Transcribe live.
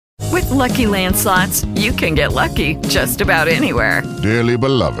Lucky Land Slots, you can get lucky just about anywhere. Dearly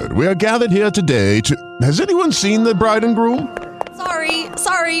beloved, we are gathered here today to... Has anyone seen the bride and groom?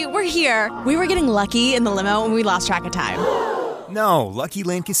 Sorry, we're here. We were getting lucky in the limo and we lost track of time. No, Lucky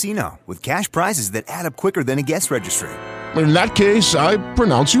Land Casino, with cash prizes that add up quicker than a guest registry. In that case, I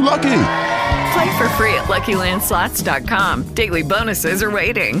pronounce you lucky. Play for free at LuckyLandSlots.com. Daily bonuses are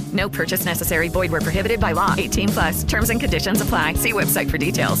waiting. No purchase necessary. Void where prohibited by law. 18+. Terms and conditions apply. See website for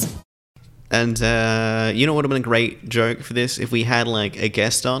details. And you know what would have been a great joke for this? If we had, like, a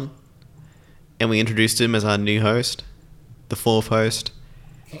guest on, and we introduced him as our new host, the fourth host,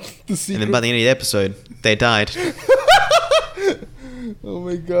 and then by the end of the episode, they died. Oh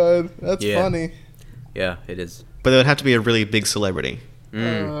my god, that's funny. Yeah, it is. But it would have to be a really big celebrity.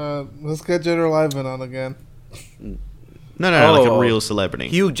 Let's get General Ivan on again. No, like a real celebrity.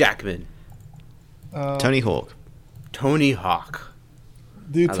 Hugh Jackman. Tony Hawk. Tony Hawk.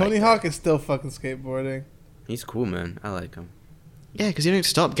 Dude, Tony Hawk is still fucking skateboarding. He's cool, man. I like him. Yeah, because you don't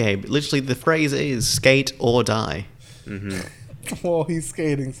stop, Gabe. Literally, the phrase is skate or die. Mm-hmm. Well, he's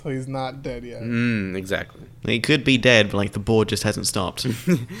skating, so he's not dead yet. Exactly. He could be dead, but like the board just hasn't stopped. Yeah,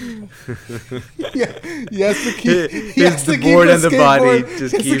 he has to keep the board and the body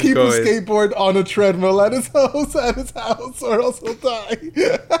just keeps going. He has to keep a skateboard on a treadmill at his house, or else he'll die.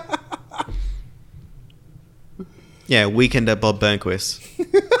 Yeah, weekend at Bob Burnquist.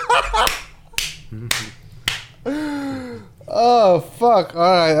 Oh fuck! All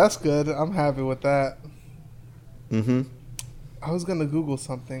right, that's good. I'm happy with that. Mm-hmm. I was gonna Google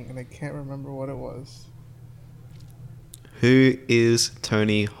something and I can't remember what it was. Who is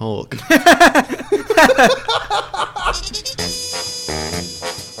Tony Hawk?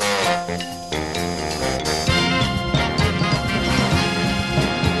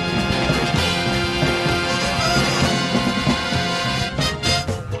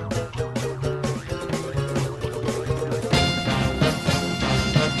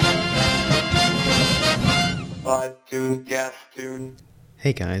 Podtoon, Castoon.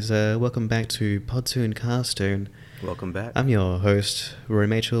 Hey guys, welcome back to Podtoon, Castoon. Welcome back. I'm your host, Rory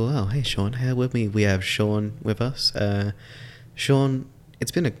Mitchell. Oh, hey Sean. Here with me, we have Sean with us. Sean,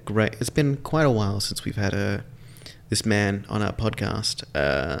 it's been quite a while since we've had this man on our podcast.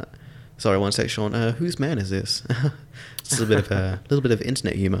 Sorry, one sec, Sean. Whose man is this? It's a little bit of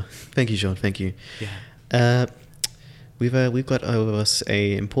internet humor. Thank you, Sean. Thank you. Yeah. We've got over us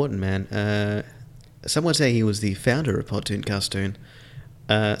a important man. Some would say he was the founder of Podtoon, Castoon.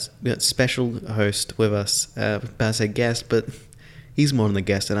 We got special host with us. About to say guest, but he's more than the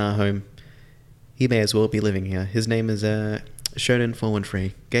guest in our home. He may as well be living here. His name is Shonen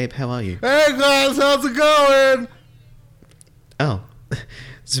 413. Gabe, how are you? Hey guys, how's it going? Oh,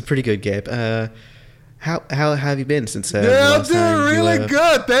 this is pretty good, Gabe. How have you been since? Yeah, I'm doing really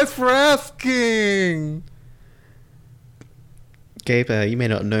good. Thanks for asking. Gabe, you may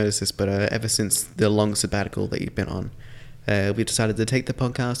not notice this, but ever since the long sabbatical that you've been on, we decided to take the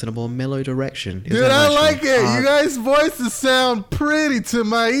podcast in a more mellow direction. Dude, I like it. You guys' voices sound pretty to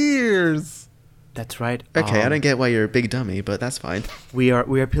my ears. That's right. Okay, I don't get why you're a big dummy, but that's fine. We are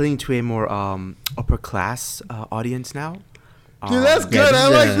appealing to a more upper class audience now. Dude, that's good. I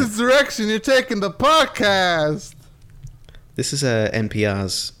like this direction you're taking the podcast. This is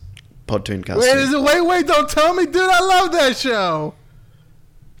NPR's Podtoon Castoon. Wait, don't tell me, dude. I love that show.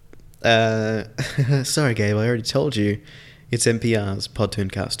 Sorry, Gabe, I already told you. It's NPR's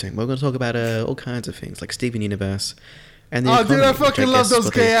Podtoon Castoon. We're going to talk about all kinds of things, like Steven Universe. And the dude, I fucking love those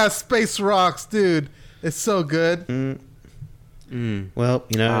gay-ass space rocks, dude. It's so good. Well,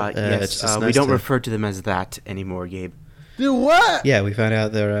 you know, yes, it's just nice we don't refer to them as that anymore, Gabe. Dude, what? Yeah, we found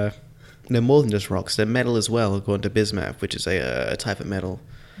out they're more than just rocks. They're metal as well, according to Bismuth, which is a type of metal.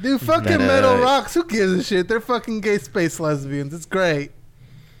 Dude, fucking metal rocks. Who gives a shit? They're fucking gay space lesbians. It's great.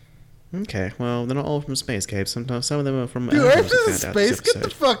 Okay, well, they're not all from space, Gabe. Sometimes some of them are from... Dude, Earth is space. Get the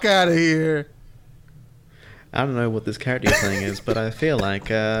fuck out of here. I don't know what this character you're playing is, but I feel like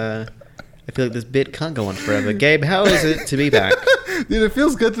this bit can't go on forever. Gabe, how is it to be back? Dude, it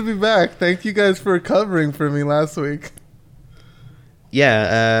feels good to be back. Thank you guys for covering for me last week.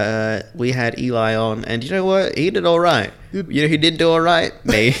 Yeah, we had Eli on, and you know what? He did all right. You know who did do all right?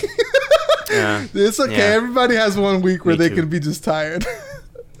 Me. Yeah. It's okay. Yeah. Everybody has 1 week where they can be just tired.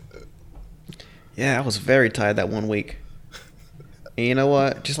 Yeah, I was very tired that 1 week. And you know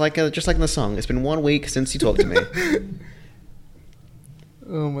what? Just like in the song, it's been 1 week since you talked to me.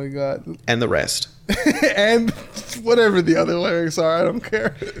 Oh my god. And the rest. And whatever the other lyrics are, I don't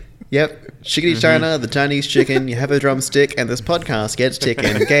care. Yep. Chickadee China, the Chinese chicken, you have a drumstick, and this podcast gets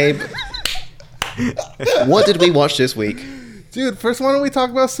ticking. Gabe, what did we watch this week? Dude, first, why don't we talk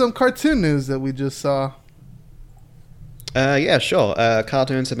about some cartoon news that we just saw? Yeah, sure.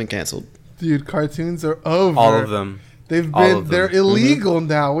 Cartoons have been cancelled. Dude, cartoons are over. All of them. They're illegal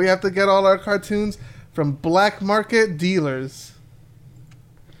now. We have to get all our cartoons from black market dealers.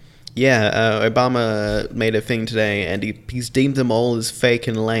 Yeah, Obama made a thing today, and he's deemed them all as fake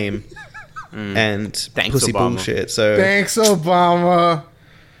and lame and Thanks, pussy Obama. bullshit. So Thanks, Obama.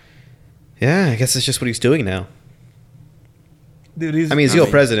 yeah, I guess it's just what he's doing now. Dude, he's your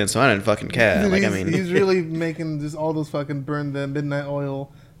president, so I don't fucking care. Dude, he's really making just all those fucking burn the midnight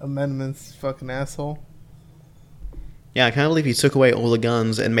oil amendments, fucking asshole. Yeah, I can't believe he took away all the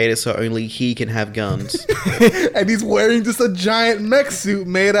guns and made it so only he can have guns. And he's wearing just a giant mech suit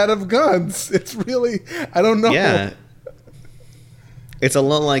made out of guns. It's really, I don't know. Yeah. It's a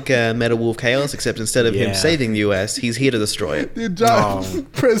lot like Metal Wolf Chaos, except instead of him saving the US, he's here to destroy it. Dude,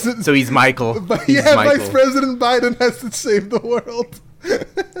 President. So he's Michael. Vice President Biden has to save the world.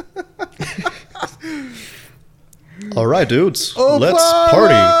 All right, dudes, Obama! let's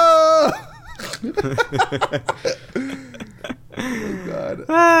party. Oh God.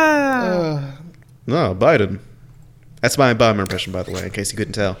 No, Biden. That's my Obama impression, by the way, in case you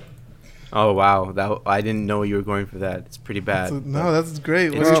couldn't tell. Oh wow, I didn't know you were going for that. It's pretty bad. No, that's great.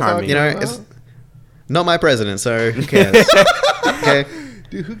 It's What are you charming. talking about? It's not my president, so who cares? Okay.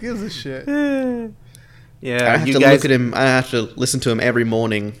 Dude, who gives a shit? Yeah, I have you to guys look at him. I have to listen to him every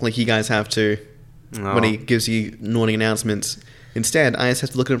morning, like you guys have to, when he gives you morning announcements. Instead, I just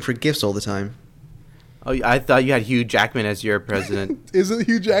have to look at him for gifts all the time. Oh, I thought you had Hugh Jackman as your president. Isn't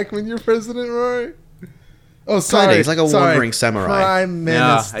Hugh Jackman your president, Rory? Oh, sorry. Kinda, he's like a wandering samurai. Prime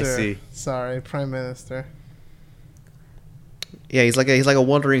Minister. I see. Sorry, Prime Minister. Yeah, he's like a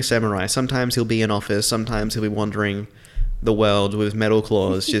wandering samurai. Sometimes he'll be in office. Sometimes he'll be wandering the world with metal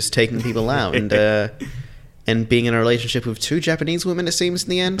claws, just taking people out and being in a relationship with 2 Japanese women. It seems in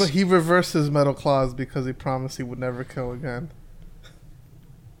the end. But he reversed his metal claws because he promised he would never kill again.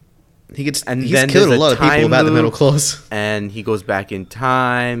 He's then killed a there's lot of people time without the metal loop, claws. And he goes back in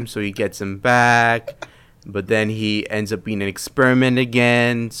time, so he gets him back. But then he ends up being an experiment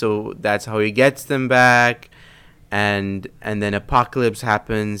again, so that's how he gets them back. And then apocalypse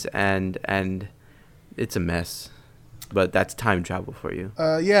happens, and it's a mess. But that's time travel for you.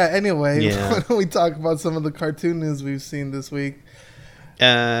 Anyway, Yeah. why don't we talk about some of the cartoon news we've seen this week?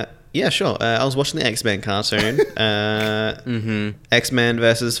 Yeah, sure. I was watching the X-Men cartoon. X-Men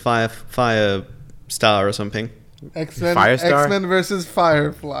versus Firestar or something. X-Men versus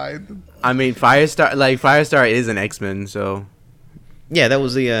Firefly. I mean, Firestar is an X-Men, so... Yeah, that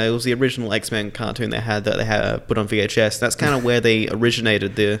was it was the original X-Men cartoon they had put on VHS. That's kind of where they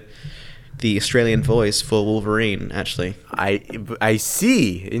originated the Australian voice for Wolverine, actually. I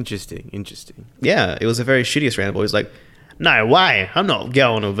see. Interesting. Yeah, it was a very shitty Australian voice. Like, no way, I'm not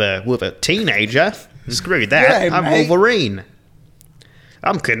going with a teenager. Screw that. Yeah, I'm mate. Wolverine.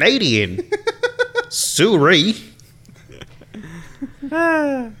 I'm Canadian. Sorry.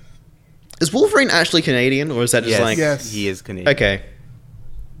 Is Wolverine actually Canadian, or is that just like... Yes. He is Canadian. Okay.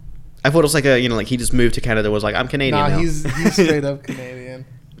 I thought it was like like he just moved to Canada and was like, I'm Canadian Nah, now. he's straight up Canadian.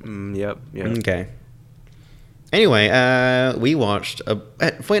 Yep. Okay. Anyway, we watched...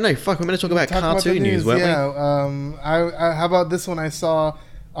 wait, no, fuck, we're going to talk about cartoon news, weren't we? I how about this one I saw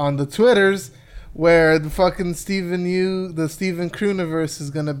on the Twitters, where the fucking Steven Cruniverse is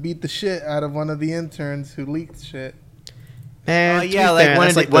going to beat the shit out of one of the interns who leaked shit. Man, Yeah,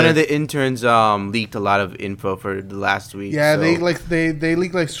 like one of the interns leaked a lot of info for the last week. Yeah, so. they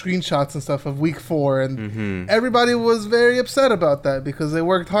leaked like screenshots and stuff of week 4, and everybody was very upset about that because they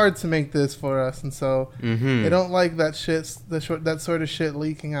worked hard to make this for us, and so they don't like that shit, that sort of shit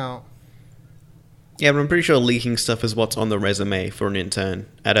leaking out. Yeah, but I'm pretty sure leaking stuff is what's on the resume for an intern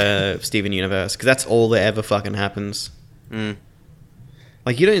at a Steven Universe, because that's all that ever fucking happens.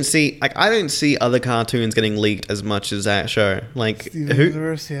 Like, you don't see... Like, I don't see other cartoons getting leaked as much as that show. Like, Steven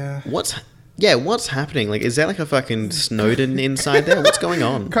Universe, yeah. What's happening? Like, is there like a fucking Snowden inside there? What's going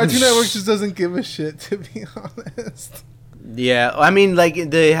on? Cartoon Network just doesn't give a shit, to be honest. Yeah, I mean, like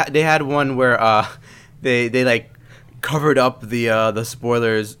they had one where they like covered up the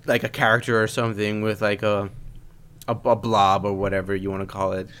spoilers, like a character or something with like a blob or whatever you want to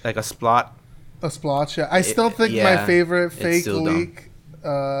call it, like a splot. A splotch, yeah. I still think my favorite fake leak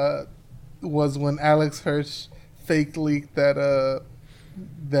was when Alex Hirsch fake leaked that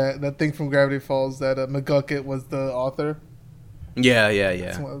thing from Gravity Falls that McGucket was the author. Yeah.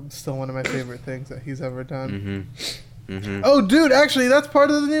 It's still one of my favorite things that he's ever done. Oh, dude, actually, that's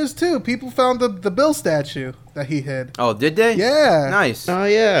part of the news too. People found the Bill statue that he hid. Oh, did they? Yeah. Nice. Oh,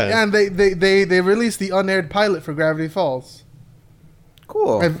 yeah. Yeah, and they released the unaired pilot for Gravity Falls.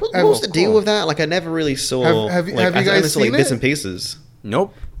 Cool. What was the deal with that? Like, I never really saw. Have you I guys saw, seen bits it? and pieces.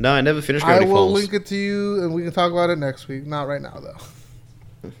 Nope. No, I never finished I Gravity will Falls. link it to you, and we can talk about it next week. Not right now,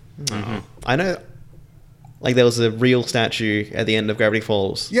 though. I know, like, there was a real statue at the end of Gravity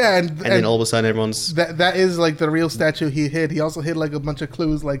Falls. Yeah, and then all of a sudden everyone's... That is, like, the real statue he hid. He also hid, like, a bunch of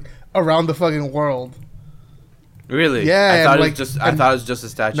clues, like, around the fucking world. Really? Yeah. I thought and, it was just a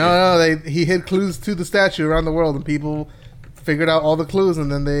statue. No, he hid clues to the statue around the world, and people figured out all the clues,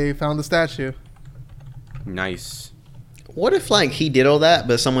 and then they found the statue. Nice. What if, like, he did all that,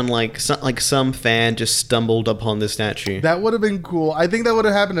 but someone, some fan just stumbled upon the statue? That would have been cool. I think that would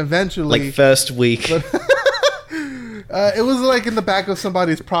have happened eventually. Like, first week. But it was, like, in the back of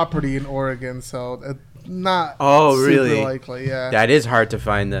somebody's property in Oregon, so not super likely, yeah. That is hard to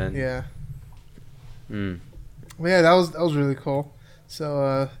find then. Yeah. Hmm. Yeah, that was really cool.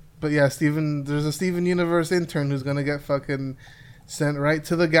 So, but yeah, there's a Steven Universe intern who's gonna get fucking sent right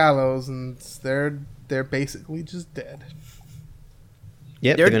to the gallows, and they're basically just dead.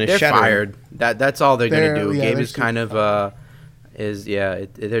 Yep, they're fired. That's all they're gonna do. Yeah, Gabe is kind of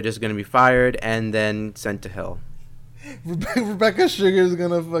they're just gonna be fired and then sent to hell. Rebecca Sugar's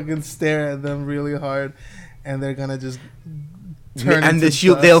gonna fucking stare at them really hard, and they're gonna just turn and into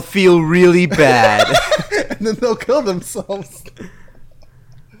dust. they'll feel really bad. And then they'll kill themselves.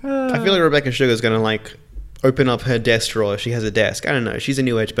 I feel like Rebecca Sugar's gonna, like, open up her desk drawer. She has a desk. I don't know. She's a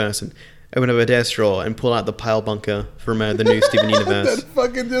new age person. Open up her desk drawer and pull out the pile bunker from the new Steven Universe. That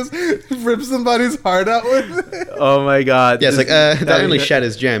fucking just rip somebody's heart out with it. Oh my god. Yeah, it's like, that only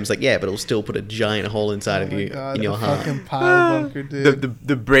shatters gems. Like, yeah, but it'll still put a giant hole inside of you, in your heart. Fucking pile bunker, dude.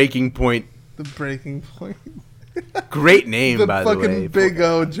 The breaking point. The breaking point. Great name, by the way. The fucking Big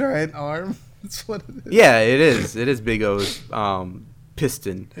O giant arm. That's what it is. Yeah, it is. It is Big O's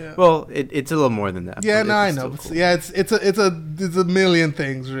piston. Yeah. Well, it's a little more than that. Yeah, no, I know. Cool. Yeah, it's a million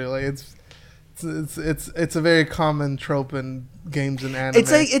things, really. It's a very common trope in games and anime.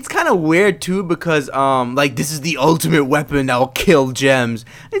 It's kind of weird too because like this is the ultimate weapon that will kill gems.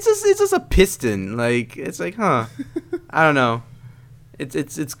 It's just a piston. Like it's like, huh? I don't know.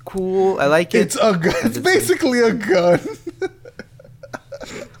 It's cool. I like it. It's a gun. It's basically a gun.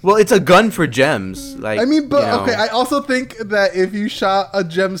 Well, it's a gun for gems. Like I mean, but okay. I also think that if you shot a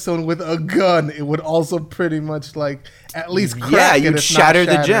gemstone with a gun, it would also pretty much like at least crack it, you'd shatter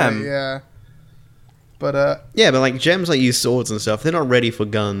the gem. Yeah. But yeah, but like gems like use swords and stuff. They're not ready for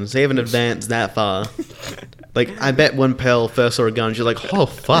guns. They haven't advanced that far. Like I bet when Pearl first saw a gun, she's like, "Oh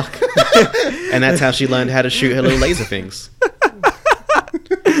fuck," and that's how she learned how to shoot her little laser things.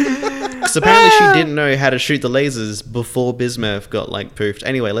 So apparently she didn't know how to shoot the lasers before Bismuth got like poofed.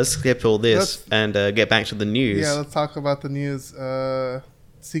 Anyway, let's skip all this and get back to the news. Yeah, let's talk about the news.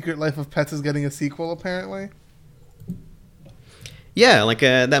 Secret Life of Pets is getting a sequel, apparently. Yeah, like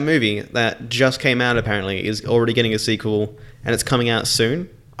that movie that just came out apparently is already getting a sequel, and it's coming out soon.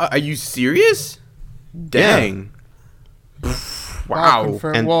 Are you serious? Dang. Yeah. Wow.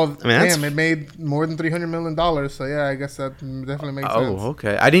 And, well, damn, it made more than $300 million. So yeah, I guess that definitely makes sense. Oh,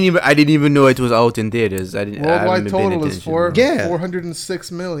 okay. I didn't even know it was out in theaters. Worldwide total is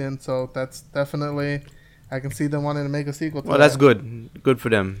 $406 million. So that's definitely. I can see them wanting to make a sequel. Well, that's good. Good for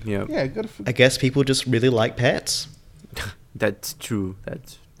them. Yeah. Yeah, good. I guess people just really like pets. That's true. That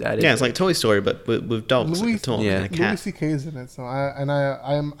is. Yeah, it's like Toy Story, but with dogs. Louis cat. C.K.'s in it, so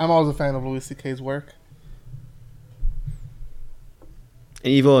I'm always a fan of Louis C.K.'s work.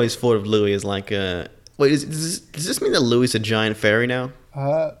 And you've always thought of Louis as like a... Wait, does this mean that Louis is a giant furry now?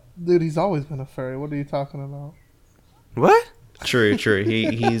 Dude, he's always been a furry. What are you talking about? What? True.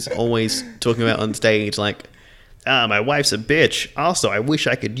 He's always talking about on stage like, my wife's a bitch. Also, I wish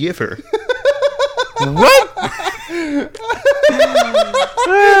I could give her. What?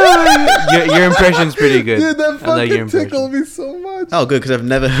 your impression's pretty good. Dude, that fucking tickled me so much. Oh, good, because I've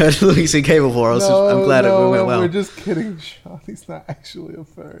never heard Louis C.K. before. I'm glad it went well. We're just kidding, Sean. He's not actually a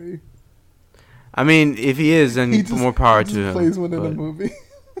furry. I mean, if he is, then more power to him. He plays one in a movie.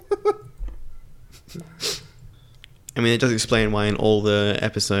 I mean, it does explain why in all the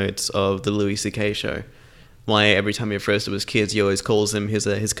episodes of the Louis C.K. show, why every time he refers to his kids, he always calls them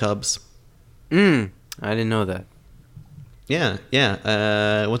his cubs. I didn't know that. Yeah.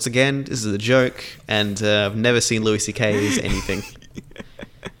 Once again, this is a joke, and I've never seen Louis C.K. as anything.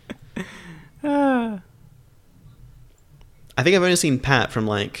 I think I've only seen Pat from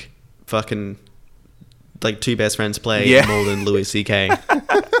like fucking like Two Best Friends Play more than Louis C.K.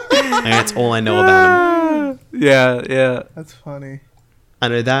 And that's all I know about him. Yeah. That's funny. I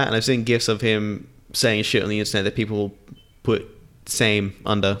know that, and I've seen gifs of him saying shit on the internet that people put same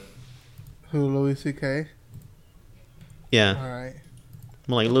under. Who, Louis C.K.? Yeah. All right.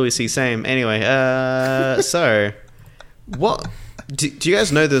 More like Louis C. Same. Anyway, so what do you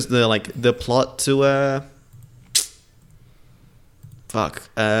guys know? There's the plot to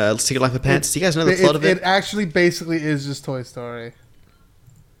Secret Life of Pets. Do you guys know the plot of it? It actually basically is just Toy Story.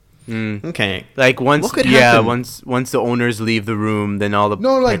 Okay. Like once the owners leave the room, then all the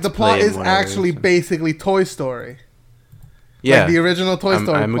the plot is actually basically Toy Story. Yeah, like the original Toy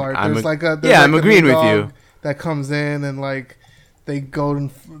Story part. I'm agreeing with you. That comes in and like they go and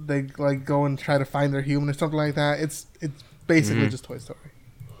try to find their human or something like that. It's basically just Toy Story,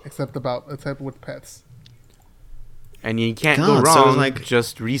 except with pets. And you can't go wrong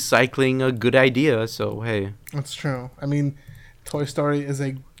just recycling a good idea. So hey, that's true. I mean, Toy Story is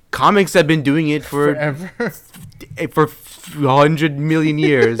a comics have been doing it forever. For 100 million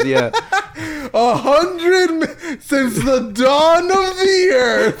years, yeah. 100 since the dawn of the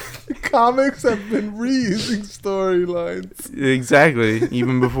earth. Comics have been reusing storylines. Exactly,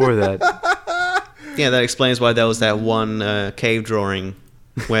 even before that. Yeah, that explains why there was that one cave drawing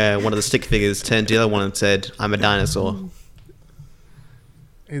where one of the stick figures turned to the other one and said, "I'm a dinosaur."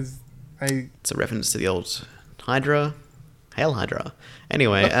 It's a reference to the old Hydra. Hail Hydra.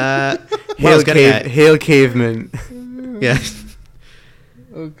 Anyway, Hail Caveman. Yeah.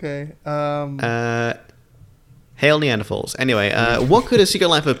 Okay. Hail Neanderthals. Anyway, what could a Secret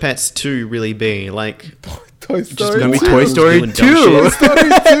Life of Pets 2 really be? Like, Toy Story. Gonna be Toy Story 2.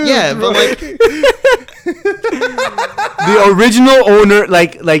 Yeah, but like the original owner,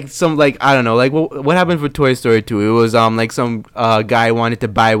 like I don't know, like what happened for Toy Story 2? It was like some guy wanted to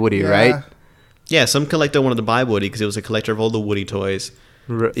buy Woody, right? Yeah, some collector wanted to buy Woody because he was a collector of all the Woody toys.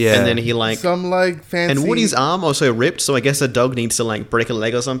 Yeah, and then he fancy. And Woody's arm also ripped, so I guess a dog needs to break a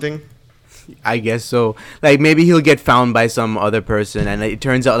leg or something. I guess so. Like maybe he'll get found by some other person, and it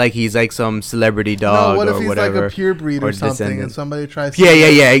turns out like he's like some celebrity dog. No, what if or he's whatever, like a pure breed or something, descendant. And somebody tries to... Yeah.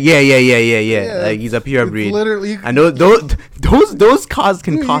 Like he's a pure breed. Literally, I know those cars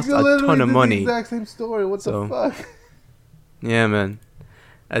can cost a ton of money. The exact same story. What the fuck? Yeah, man.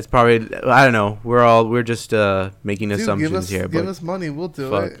 That's probably, I don't know. We're just making assumptions here. Give us money, we'll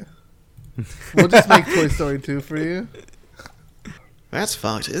do it. We'll just make Toy Story 2 for you. That's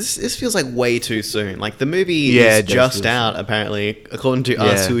fucked. This feels like way too soon. Like the movie is just out, apparently, according to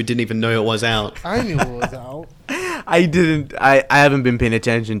us who didn't even know it was out. I knew it was out. I haven't been paying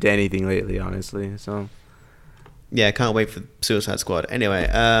attention to anything lately, honestly. So yeah, I can't wait for Suicide Squad. Anyway,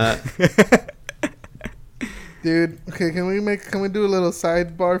 dude, okay, can we do a little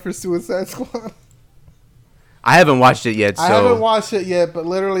sidebar for Suicide Squad? I haven't watched it yet. So I haven't watched it yet, but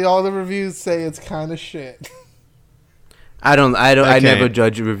literally all the reviews say it's kind of shit. I never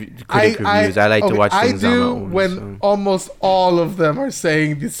judge critic reviews. I like to watch things on my own. When almost all of them are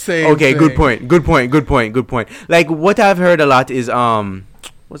saying the same thing. Good point. Like what I've heard a lot is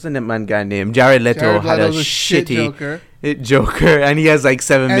what's the man guy name? Jared Leto had a shitty Joker, and he has like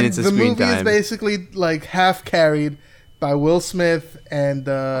 7 minutes of screen time. The movie is basically like half carried by Will Smith and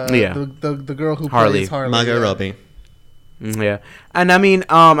the girl who plays Harley. Margot Robbie. Yeah, and I mean,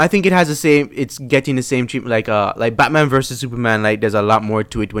 I think it's getting the same treatment like Batman versus Superman. Like, there's a lot more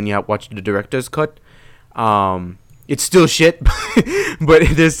to it when you watch the director's cut. It's still shit, but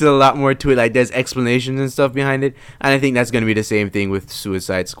there's still a lot more to it. Like, there's explanations and stuff behind it, and I think that's gonna be the same thing with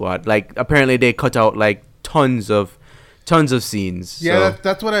Suicide Squad. Like, apparently they cut out like tons of scenes. Yeah,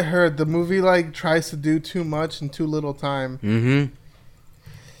 that's what I heard. The movie like tries to do too much in too little time. Mm-hmm.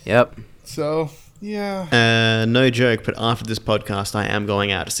 Yep. So. Yeah. No joke, but after this podcast, I am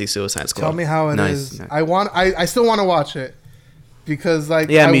going out to see Suicide Squad. Tell me how it is. I still want to watch it because I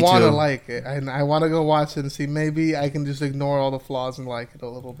want to like it, and I want to go watch it and see. Maybe I can just ignore all the flaws and like it a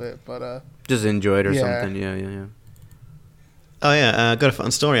little bit, but just enjoy it or something. Yeah. Oh yeah, got a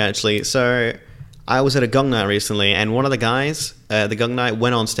fun story actually. So I was at a gong night recently, and one of the guys, the gong night,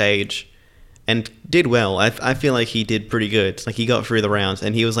 went on stage and did well. I feel like he did pretty good. Like he got through the rounds,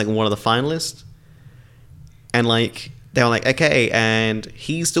 and he was like one of the finalists. And like they were like, okay, and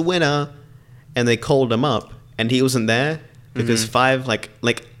he's the winner, and they called him up, and he wasn't there because like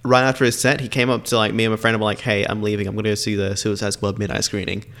right after his set, he came up to like me and my friend and were like, hey, I'm leaving, I'm gonna go see the Suicide Squad midnight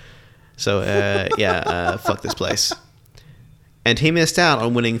screening. So fuck this place. And he missed out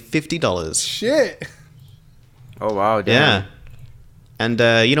on winning $50. Shit. Oh wow, damn. Yeah.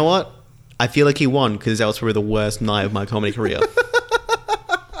 And you know what? I feel like he won because that was probably the worst night of my comedy career.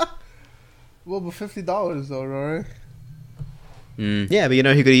 Well, but $50 though, Rory. Yeah, but you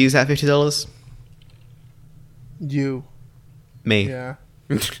know who could have used that $50? You. Me. Yeah.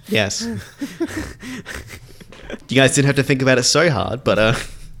 Yes. You guys didn't have to think about it so hard, but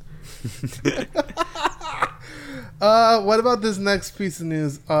What about this next piece of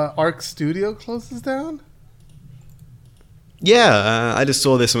news? Arc Studio closes down? Yeah, I just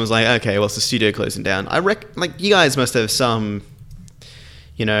saw this and was like, okay, what's the studio closing down? Like, you guys must have some,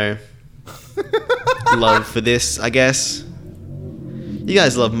 love for this, I guess. You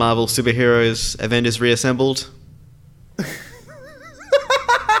guys love Marvel superheroes, Avengers Reassembled.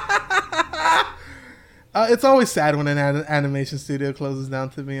 It's always sad when an animation studio closes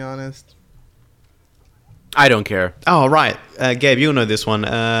down, to be honest. I don't care. Oh, right. Gabe, you'll know this one.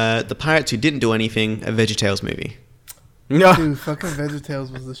 The Pirates Who Didn't Do Anything, a VeggieTales movie. No. Dude, fucking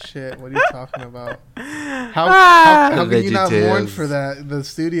VeggieTales was the shit. What are you talking about? How can you not mourn for that? The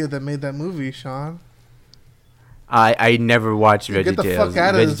studio that made that movie, Sean. I never watched VeggieTales. Get the fuck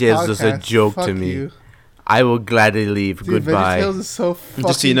out of this VeggieTales was a joke fuck to me. You. I will gladly leave. Dude, Goodbye. VeggieTales is so fucking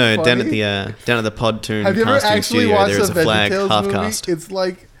Just so you know, funny. down at the Podtoon Have you ever casting actually studio, watched there is a flag VeggieTales half movie? cast. It's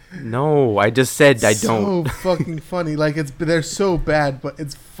like No, I just said I don't. so fucking funny. Like they're so bad, but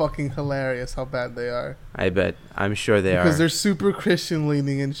it's fucking hilarious how bad they are. I bet. I'm sure they Because are. they're super Christian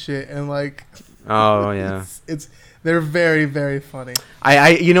leaning and shit, and like. Oh yeah. They're very, very funny. I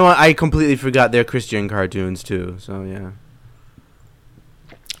you know what? I completely forgot they're Christian cartoons too. So yeah.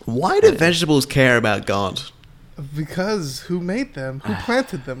 Why do vegetables care about God? Because who made them? Who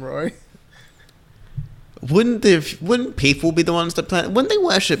planted them, Rory? Wouldn't people be the ones that plant? Wouldn't they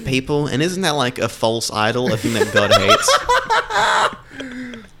worship people? And isn't that like a false idol, a thing that God hates?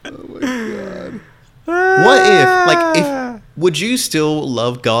 Oh my god. What if would you still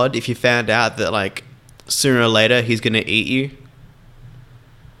love God if you found out that like sooner or later he's gonna eat you?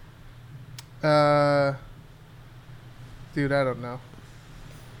 Dude, I don't know.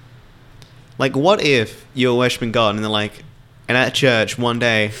 Like, what if you're worshiping God and they're like, and at church one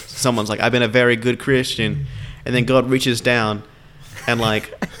day someone's like, I've been a very good Christian, and then God reaches down and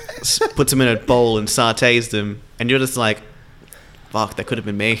like puts them in a bowl and sautés them, and you're just like, fuck, that could have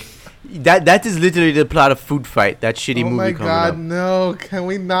been me. That is literally the plot of Food Fight. That shitty movie coming up. Oh my god, no! Can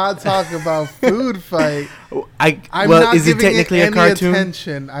we not talk about Food Fight? I'm well, not is it giving technically it a any cartoon?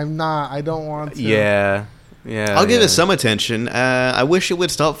 attention. I'm not. I don't want to. Yeah. I'll give it some attention. I wish it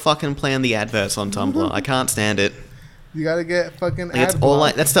would stop fucking playing the adverts on Tumblr. I can't stand it. You gotta get fucking Like, ad it's all block.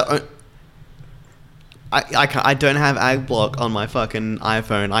 like that's the. I don't have ad block on my fucking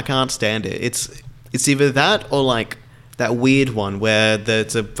iPhone. I can't stand it. It's either that or like that weird one where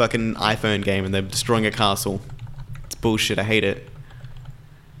it's a fucking iPhone game and they're destroying a castle. It's bullshit. I hate it.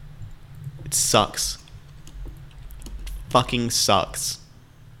 It sucks. Fucking sucks.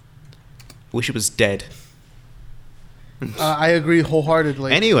 Wish it was dead. I agree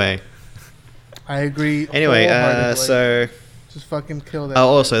wholeheartedly. Anyway. I agree. Anyway, wholeheartedly. so. Just fucking kill that. Oh,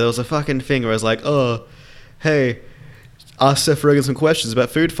 also, there was a fucking thing where I was like, oh, hey, ask Seth Rogen some questions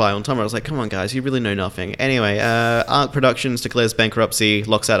about Food Fight on Tumblr. I was like, come on, guys, you really know nothing. Anyway, Arc Productions declares bankruptcy,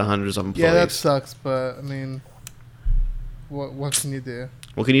 locks out hundreds of employees. Yeah, that sucks, but, I mean, what can you do?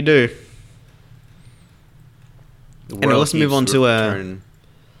 What can you do? Anyway, let's move on to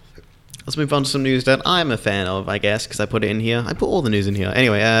some news that I'm a fan of, I guess, because I put it in here. I put all the news in here.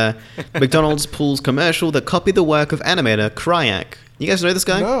 Anyway, McDonald's pulls commercial that copied the work of animator Kryak. You guys know this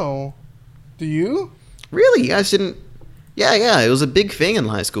guy? No. Do you? Really? You guys didn't? Yeah. It was a big thing in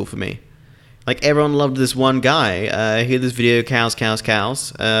high school for me. Like, everyone loved this one guy. He had this video, Cows.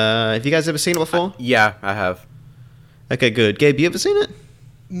 Have you guys ever seen it before? Yeah, I have. Okay, good. Gabe, you ever seen it?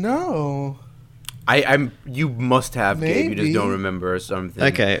 No. You must have, Gabe. You just Maybe. don't remember or something.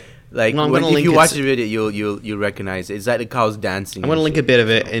 Okay. Like, No, I'm if gonna link you it watch to- the video, you'll recognize it. It's like the cows dancing. I'm going to and link a shit. bit of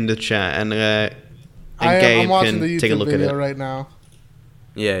it in the chat, and Gabe I'm watching can the YouTube take a look at video it. right now.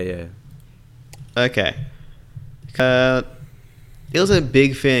 Yeah. Okay. It was a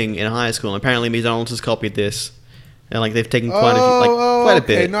big thing in high school, and apparently McDonald's has copied this. And, like, they've taken quite a okay.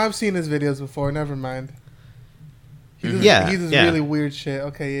 bit. No, I've seen his videos before. Never mind. He does, Yeah, he does yeah. really weird shit.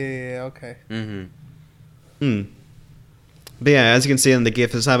 Okay, yeah, okay. Mm-hmm. But yeah, as you can see in the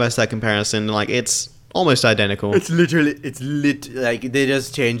GIF, the side-by-side comparison, like, it's almost identical. It's like they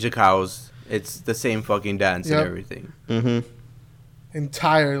just changed the cows. It's the same fucking dance Yep. and everything. Mm-hmm.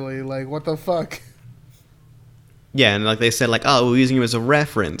 Entirely. Like, what the fuck? Yeah, and like they said, like, oh, we're using him as a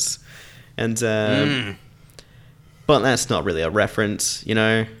reference. And, but that's not really a reference, you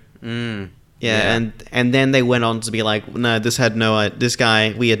know? Mm. Yeah, and then they went on to be like, no, this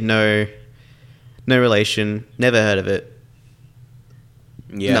guy, we had no relation, never heard of it.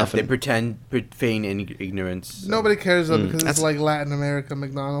 Yeah, Nothing. they feign ignorance. Nobody cares though because it's That's- like Latin America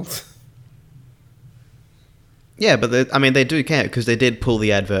McDonald's. Yeah, but they do care because they did pull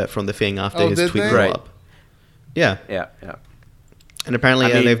the advert from the thing after Oh, his did tweet they? blew Right. up. Yeah, Yeah. and apparently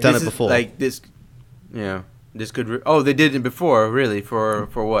I mean, they've done this it is before. Like this, yeah. This could. They did it before. Really? For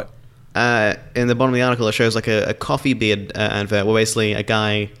what? In the bottom of the article, it shows like a coffee beard advert where basically a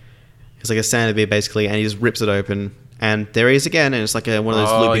guy has like a standard beard basically, and he just rips it open, and there he is again, and it's like one of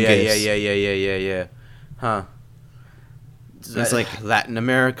those looping gifs. Yeah. Huh. It's like Latin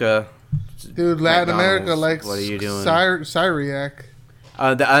America. Dude, Latin America likes what are you doing? Cyriac.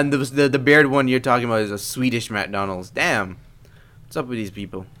 The beard one you're talking about is a Swedish McDonald's. Damn. What's up with these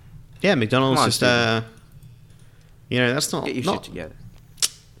people? Yeah, McDonald's just that's not. Get your shit together.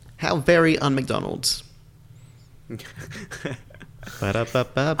 How very un-McDonald's.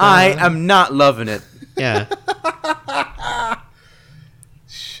 I am not loving it. Yeah.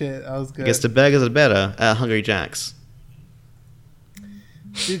 Shit, that was good. I guess the burgers are better at Hungry Jack's.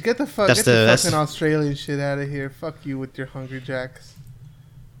 Dude, get the fucking Australian shit out of here. Fuck you with your Hungry Jacks.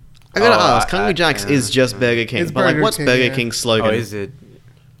 I gotta ask, Hungry Jack's is just Burger King. It's but Burger what's King, Burger King's slogan? Oh, is it?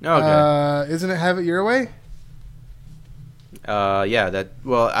 Okay. Isn't it Have It Your Way? Yeah,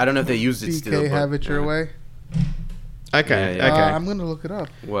 I don't know if they use it still. BK, Have It Your Way. Okay, Yeah. okay. I'm gonna look it up.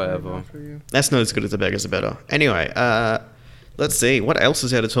 Whatever. That's not as good as the burgers are better. Anyway, let's see. What else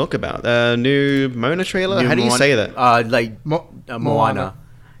is there to talk about? New Mona trailer? How do you say that? Moana.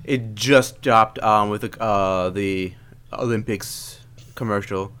 It just dropped with the Olympics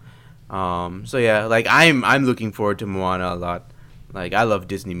commercial. So yeah, like I'm looking forward to Moana a lot. Like I love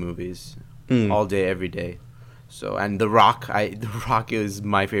Disney movies all day, every day. So and The Rock is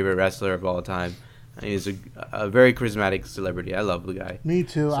my favorite wrestler of all time. He's a very charismatic celebrity. I love the guy. Me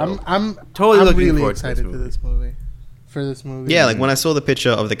too. So, I'm looking really forward excited to this movie. For this movie. Yeah, like when I saw the picture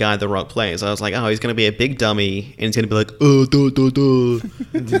of the guy The Rock plays, I was like, oh, he's gonna be a big dummy, and he's gonna be like, oh, duh, duh, duh.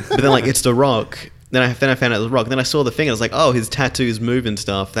 But then like it's The Rock. Then I found out it was The Rock. Then I saw the thing, and I was like, oh, his tattoos move and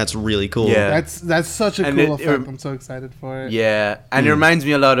stuff. That's really cool. Yeah. That's such a cool effect. I'm so excited for it. Yeah, and it reminds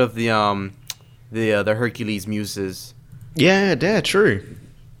me a lot of the Hercules Muses. Yeah, true.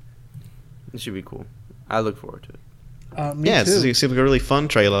 It should be cool. I look forward to it. Me too. It seems like a really fun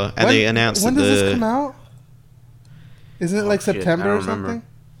trailer, and they announced when does this come out? Isn't it like September or something?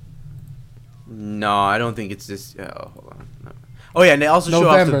 No, I don't think it's this. Hold on. No. Oh yeah, and they also show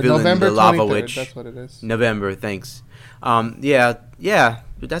off the villain, November the Lava 23rd, Witch. That's what it is. November, thanks. Yeah,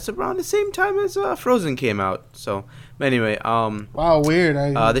 but that's around the same time as Frozen came out. So, but anyway, wow, weird.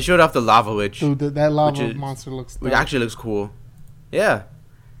 They showed off the Lava Witch. Dude, that lava monster looks. Which actually looks cool. Yeah,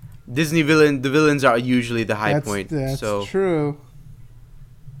 Disney the villains are usually the high point. That's so true.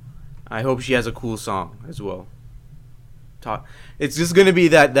 I hope she has a cool song as well. It's just gonna be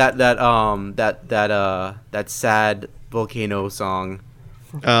that sad volcano song.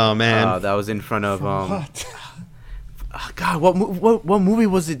 Oh man, that was in front of What? God, what movie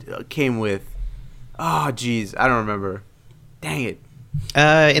was it came with? Oh jeez, I don't remember. Dang it.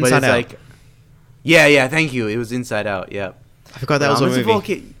 Inside Out. Like, yeah, thank you. It was Inside Out. Yeah. I forgot that was a movie.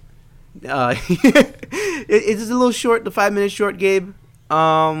 It's a little short, the 5-minute short, Gabe.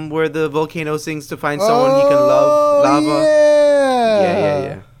 Where the volcano sings to find someone he can love. Lava.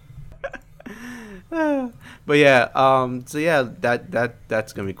 Yeah. But yeah, so yeah,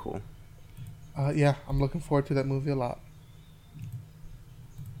 that's gonna be cool. Yeah, I'm looking forward to that movie a lot.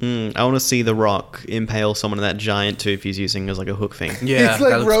 I want to see The Rock impale someone in that giant tooth he's using as like a hook thing. Yeah, it's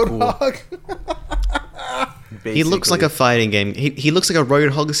like Roadhog. He looks like a fighting game. He looks like a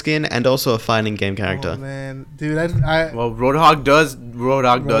Roadhog skin and also a fighting game character. Oh man, dude, well, Roadhog does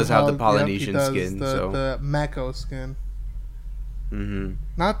have the Polynesian skin, the Mako skin. Mm-hmm.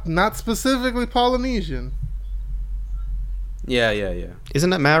 Not specifically Polynesian. Yeah. Isn't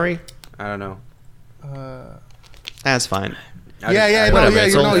that Maori? I don't know. That's fine. You're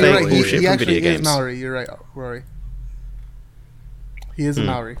right. He actually is Maori. You're right, Rory. He is a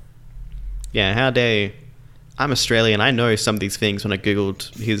Maori. Yeah, how dare you? I'm Australian. I know some of these things when I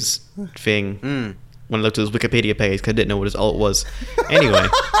googled his thing. When I looked at his Wikipedia page, because I didn't know what his alt was. Anyway.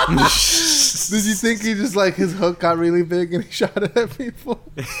 Did you think he just like his hook got really big and he shot it at people?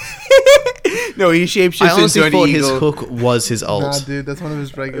 No, he shapeshifts I honestly into an thought eagle. his hook was his alt. Nah, dude, that's one of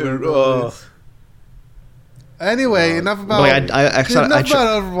his regular abilities. Anyway, enough about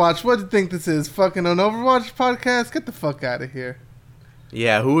Overwatch. What do you think this is? Fucking an Overwatch podcast? Get the fuck out of here.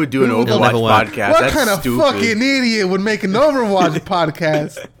 Yeah, who would do an Overwatch podcast? What That's kind of stupid. fucking idiot would make an Overwatch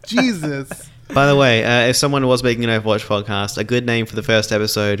podcast? Jesus. By the way, if someone was making an Overwatch podcast, a good name for the first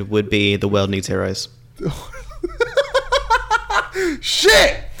episode would be The World Needs Heroes.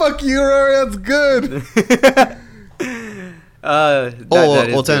 Shit! Fuck you, Rory. That's good.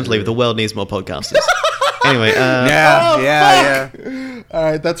 Alternatively, The World Needs More podcasters. Anyway. Yeah. All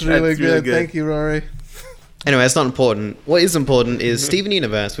right, that's really good. Thank you, Rory. Anyway, it's not important. What is important is Steven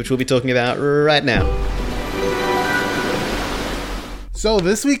Universe, which we'll be talking about right now. So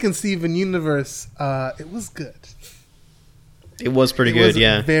this week in Steven Universe, it was good. It was pretty good,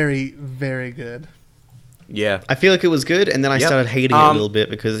 yeah. Very, very good. Yeah. I feel like it was good, and then I started hating it a little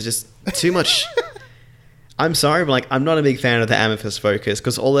bit because it's just too much. I'm sorry, but I'm not a big fan of the Amethyst focus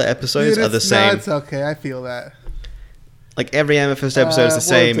because all the episodes are the same. No, it's okay. I feel that. Like every Amethyst episode is the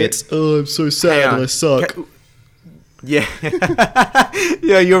same. It's I'm so sad and I suck. Yeah,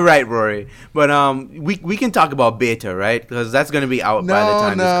 yeah, you're right, Rory. But we can talk about Beta, right? Because that's gonna be out by the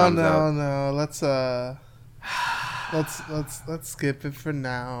time this comes out. No. Let's skip it for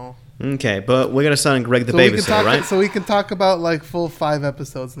now. Okay, but we're gonna start on Greg the Babysitter, right? So we can talk about like full 5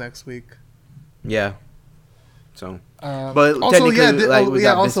 episodes next week. Yeah. So, but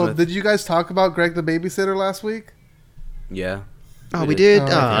also, did you guys talk about Greg the Babysitter last week? Yeah. Oh, we did.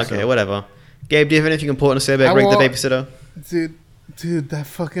 Okay, whatever. Gabe, do you have anything important to say about Greg the Babysitter? Dude, that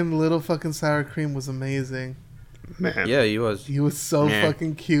fucking little fucking sour cream was amazing. Man. Yeah, he was. He was so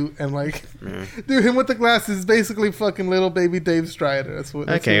fucking cute and like, dude, him with the glasses is basically fucking little baby Dave Strider. That's what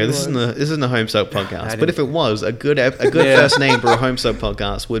this isn't a home soap podcast, but if it was, a good first name for a home soap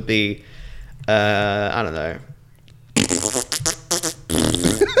podcast would be, I don't know.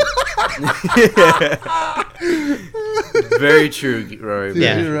 Very true, Rory. Dude,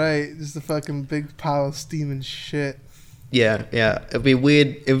 you're right. Just a fucking big pile of steaming shit. Yeah. It'd be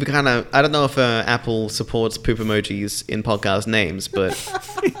weird. It would be kind of. I don't know if Apple supports poop emojis in podcast names, but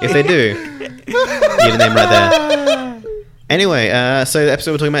if they do, you get a name right there. Anyway, so the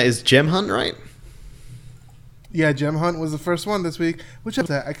episode we're talking about is Gem Hunt, right? Yeah, Gem Hunt was the first one this week. Which was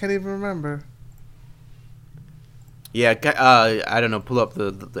that? I can't even remember. Yeah, I don't know. Pull up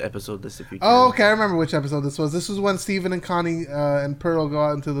the episode list if you can. Oh, okay. I remember which episode this was. This was when Steven and Connie and Pearl go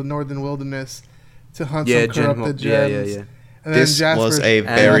out into the northern wilderness to hunt some corrupted gems. Yeah. And this was a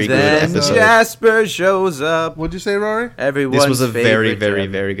very good episode. Jasper shows up. What'd you say, Rory? This was a very, very,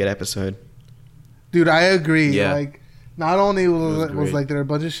 very good episode. Dude, I agree. Yeah. Like, not only was like there a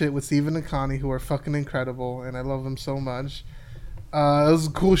bunch of shit with Steven and Connie who are fucking incredible, and I love them so much. It was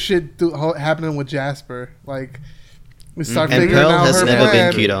cool shit happening with Jasper. Like, we start figuring Pearl out has her never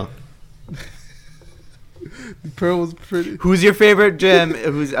plan. been cuter. Pearl was pretty. Who's your favorite gem?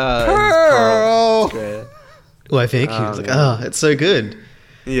 Who's Pearl? Well, I think he was like, it's so good.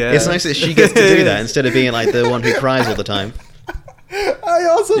 Yeah, it's nice that she gets to do that instead of being like the one who cries all the time. I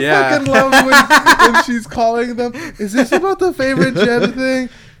also fucking love when she's calling them. Is this about the favorite gem thing?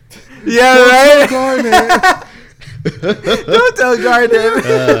 Yeah, Don't right. Don't tell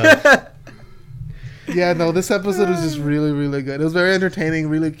Garnet. Yeah, no, this episode was just really, really good. It was very entertaining,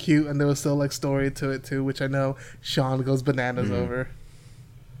 really cute, and there was still like story to it too, which I know Sean goes bananas over.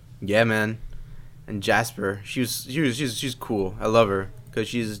 Yeah, man. And Jasper, she's cool. I love her because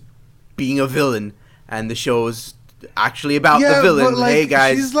she's being a villain, and the show's actually about the villain. Like, hey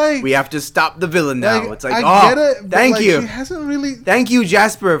guys, like, we have to stop the villain now. Like, it's like, get it, thank you. She hasn't really. Thank you,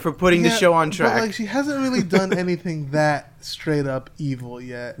 Jasper, for putting the show on track. But like, she hasn't really done anything that straight up evil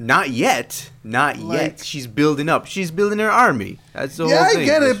yet. Not yet. She's building up. She's building her army. That's the whole thing. Yeah, I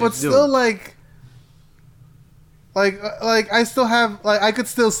get it, but still, like I still have I could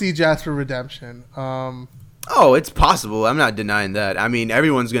still see Jasper redemption. Oh, it's possible. I'm not denying that. I mean,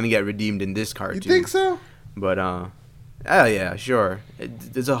 everyone's gonna get redeemed in this cartoon. You think so? But oh yeah, sure.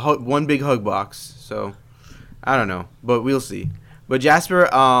 There's one big hug box, so I don't know, but we'll see. But Jasper,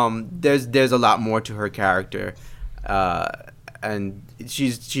 there's a lot more to her character, and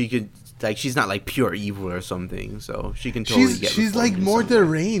she could she's not like pure evil or something, so she can totally she's like more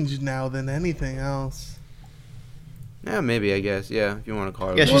deranged now than anything else. Yeah, maybe, I guess. Yeah, if you want to call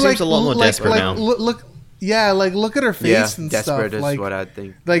her. Yeah, she seems a lot more desperate now. Look at her face and stuff. Desperate is like, what I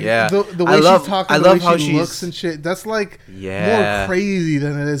think. Like, yeah. the way she's talking, the way she looks and shit, that's like more crazy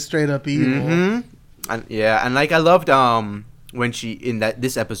than it is straight up evil. Mm-hmm. And like I loved when she, in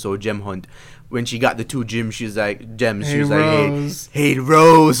this episode, Gem Hunt, when she got the 2 gems, she was like, hey,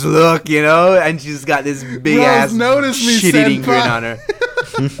 Rose, look, and she's got this big ass shit-eating grin on her.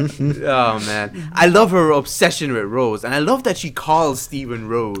 Oh man, I love her obsession with Rose, and I love that she calls Steven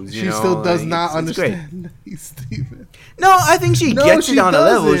Rose. She still does not understand he's Steven. No, I think she gets it on a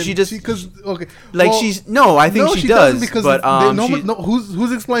level. She just I think she does because but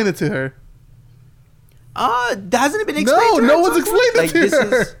who's explained it to her? Hasn't it been explained? No one's explained it to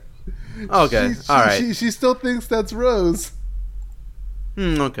her. Okay, all right. She still thinks that's Rose.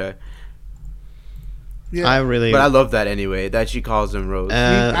 Okay. Yeah. But I love that anyway, that she calls him Rose.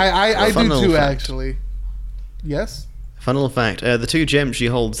 I do too, actually. Yes? Fun little fact. The 2 gems she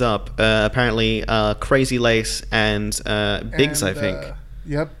holds up, apparently Crazy Lace and Biggs, I think.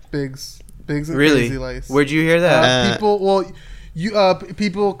 Yep, Biggs and really? Crazy Lace. Where'd you hear that? People,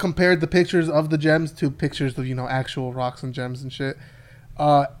 People compared the pictures of the gems to pictures of actual rocks and gems and shit.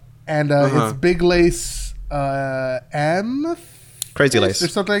 It's Big Lace amethyst, Crazy Lace or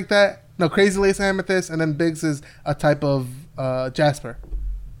something like that. No, Crazy Lace amethyst, and then Biggs is a type of jasper.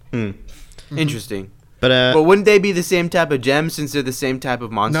 Interesting. But wouldn't they be the same type of gem since they're the same type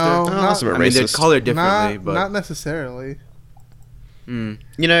of monster? No, I mean, they're colored differently, but not necessarily. When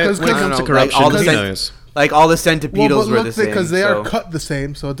it comes to corruption, who knows? Like all the centipedals were the same. Because they are cut the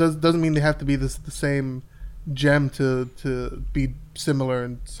same, so it doesn't mean they have to be the same gem to be similar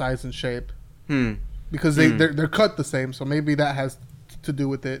in size and shape. Because they're cut the same, so maybe that has to do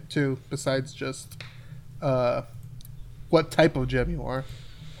with it too. Besides just what type of gem you are.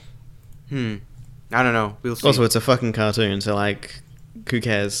 I don't know. We'll see. Also, it's a fucking cartoon, so like, who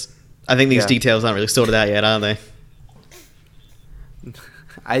cares? I think these details aren't really sorted out yet, are they?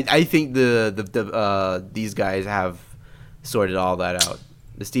 I think these guys have sorted all that out.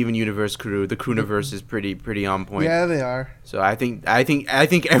 The Steven Universe crew, the Crewniverse is pretty on point. Yeah, they are. So I think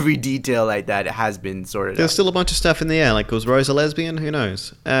every detail like that has been sorted out. There's still a bunch of stuff in the air, like was Rose a lesbian? Who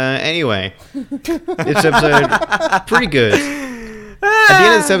knows? Anyway, this episode pretty good. At the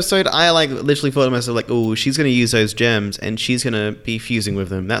end of this episode, I literally thought to myself oh, she's gonna use those gems and she's gonna be fusing with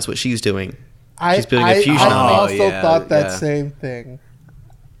them. That's what she's doing. She's building a fusion army. I also thought that same thing.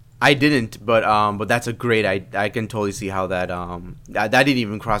 I didn't, but that's a great. I can totally see how that that didn't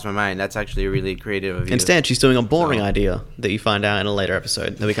even cross my mind. That's actually really creative of you. Instead, she's doing a boring idea that you find out in a later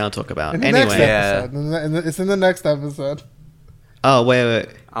episode that we can't talk about. Anyway, it's in the next episode. Oh wait.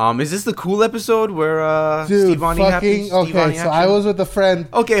 Is this the cool episode where Steve Vonnie happens? Okay, so I was with a friend.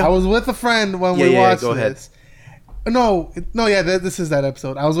 Okay, I was with a friend when we watched go this. Ahead. This is that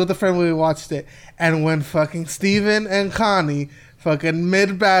episode. I was with a friend when we watched it, and when fucking Steven and Connie fucking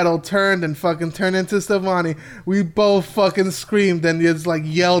mid-battle turned into Stevani, we both fucking screamed and just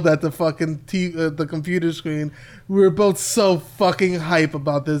yelled at the fucking the computer screen. We were both so fucking hype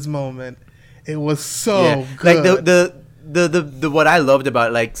about this moment. It was so good. The what I loved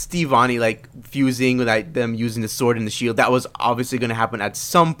about Stevani fusing with them using the sword and the shield, that was obviously going to happen at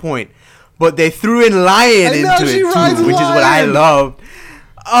some point, but they threw in Lion into it too, which is what I loved.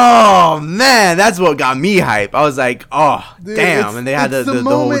 Oh man, that's what got me hype. I was like, oh damn, and they had the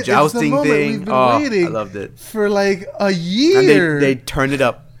whole jousting thing. Oh, I loved it for a year. And they turned it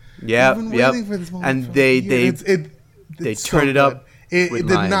up. Yeah, and they turned it up. It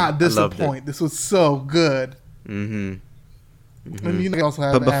did not disappoint. This was so good. And you also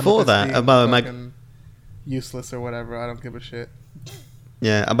have. But before that, about useless or whatever. I don't give a shit.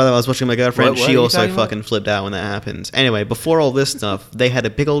 Yeah, by the way, I was watching my girlfriend. She also fucking flipped out when that happens. Anyway, before all this stuff, they had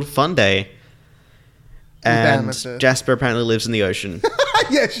a big old fun day. And Jasper apparently lives in the ocean.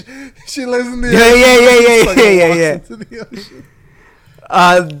 Yeah, she lives in the ocean.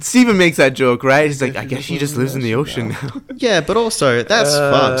 Yeah. Steven makes that joke, right? He's like, I guess she just lives in the ocean now. Yeah, but also, that's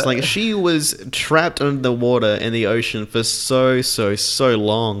fucked. She was trapped under the water in the ocean for so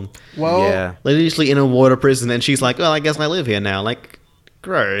long. Well, yeah. Literally in a water prison, and she's like, well, I guess I live here now.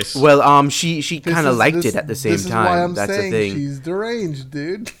 Gross. Well, she kind of liked it at the same time. This is why I'm saying the thing. She's deranged,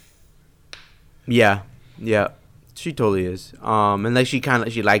 dude. Yeah, she totally is. And she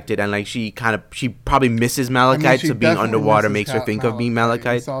liked it, and she probably misses malachite. So being underwater makes her think of being malachite.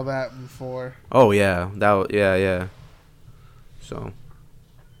 I saw that before. Oh yeah, yeah. So,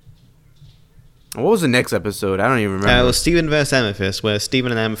 what was the next episode? I don't even remember. It was Steven vs. Amethyst, where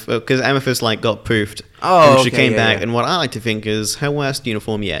Steven and Amethyst, because Amethyst got poofed. Oh, and she came back, and what I like to think is her worst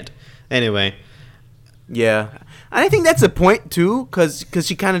uniform yet. Anyway. Yeah, and I think that's the point too, because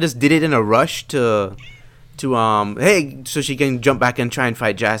she kind of just did it in a rush to so she can jump back and try and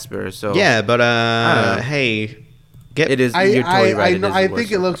fight Jasper. So yeah, but hey, it is. You're totally right. I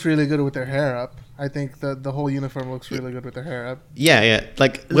think it looks really good with her hair up. I think the whole uniform looks really good with her hair up. Yeah.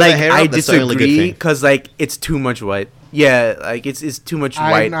 I disagree because it's too much white. Yeah, it's too much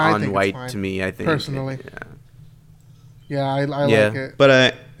white on white to me. I think personally. I like it.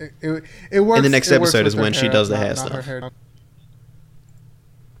 But it works. In the next episode is when she does the hair stuff.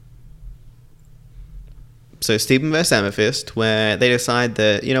 So Steven vs. Amethyst, where they decide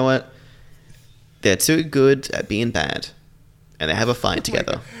that, you know what, they're too good at being bad, and they have a fight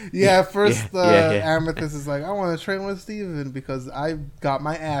together. Yeah, first Amethyst is like, I want to train with Steven because I got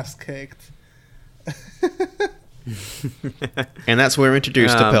my ass kicked. And that's where we're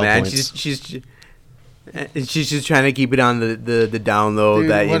introduced to Pell Points. She's just trying to keep it on the down low. Dude,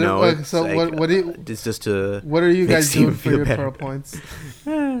 it's just to. What are you guys doing for your Pearl Points?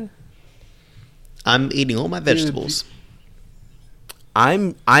 I'm eating all my vegetables.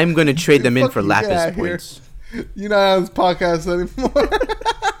 I'm gonna trade them in for lapis points. You're not on this podcast anymore.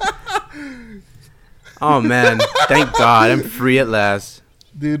 Oh man, thank God, I'm free at last.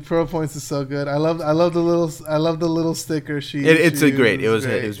 Dude, Pro Points is so good. I love the little sticker she. It was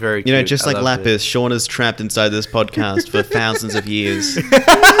very cute. You know, just like Lapis, Sean is trapped inside this podcast for thousands of years.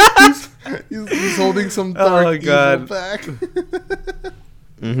 he's holding some dark evil back.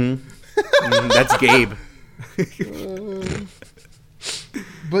 That's Gabe.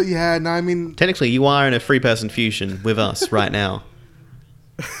 But yeah, no, I mean, technically, you are in a three-person fusion with us right now.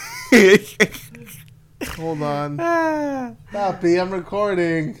 Hold on. Papi, I'm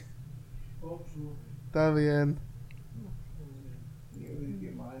recording. Está bien.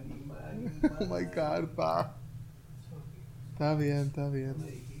 Oh my God, Pa. Está bien.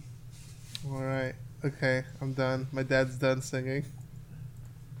 Alright. Okay, I'm done. My dad's done singing.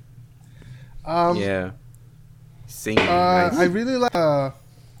 Yeah. Singing. Nice. I really like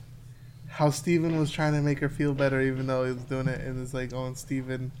how Steven was trying to make her feel better even though he was doing it in his like own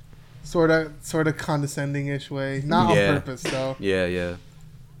Steven sort of condescending-ish way. Not on purpose though. Yeah.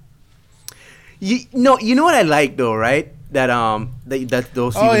 You know what I like though, right? That though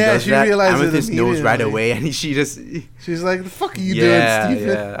Steven does that. Amethyst knows right away, and she's like, "The fuck are you doing, Steven?"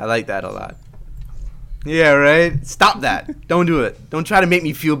 Yeah, I like that a lot. Yeah, right. Stop that! Don't do it. Don't try to make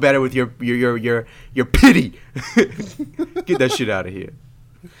me feel better with your pity. Get that shit out of here.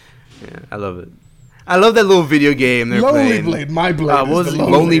 Yeah, I love it. I love that little video game they're Lonely playing. Blade, my blade. What was it?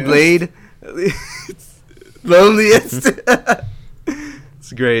 Lonely Blade. Loneliest.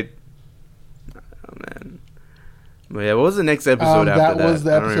 It's great. Oh man. But yeah, what was the next episode after that? That was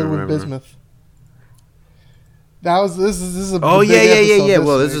the episode with Bismuth. This is a yeah.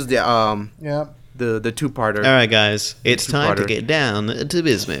 Well, this is the yeah. The two-parter. All right, guys, it's time to get down to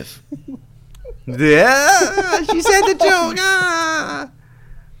Bismuth. Yeah, she said the joke.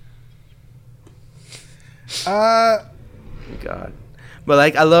 God, but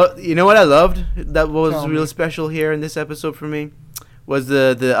like I love. You know what I loved? That was real special here in this episode for me. Was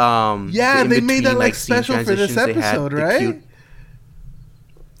the they made that like special for this episode, right?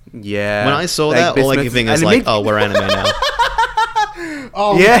 Yeah. When I saw that, all I could think is like, oh, we're anime now.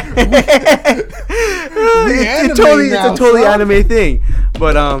 Yeah. It's a totally anime thing.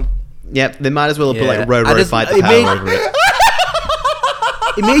 But yep, they might as well have put like Rory fight the power over it.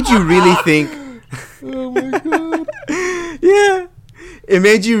 It made you really think. Oh my God. Yeah. It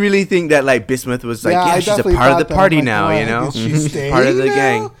made you really think that like Bismuth was like, she's a part of the party now, you know? She's part of the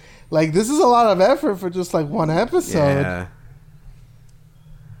gang. Like, this is a lot of effort for just like one episode. Yeah.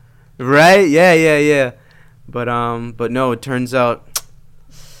 Right? Yeah. But no, it turns out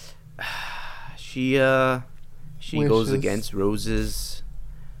she goes against Rose's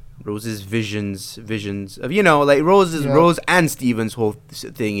visions of, you know, like Rose and Steven's whole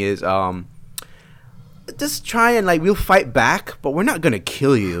thing is just try and like we'll fight back, but we're not gonna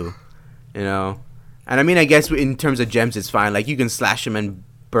kill you, you know. And I mean, I guess in terms of gems, it's fine. Like you can slash them and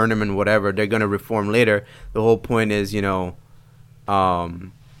burn them and whatever. They're gonna reform later. The whole point is, you know,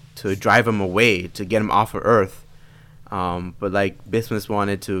 to drive them away, to get them off of Earth. But like Bismuth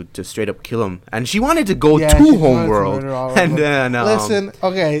wanted to straight up kill him, and she wanted to go to Homeworld. And then listen,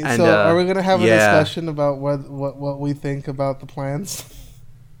 okay, so are we gonna have a discussion about what we think about the plans?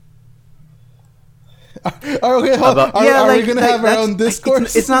 Are we gonna have our own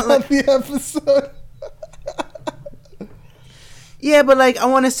discourse? It's not like the episode. Yeah, but like I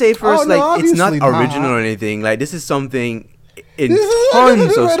want to say first, it's not original or anything. Like this is something in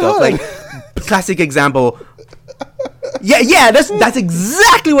tons of stuff. Like classic example. Yeah, that's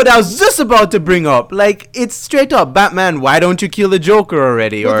exactly what I was just about to bring up. Like it's straight up Batman. Why don't you kill the Joker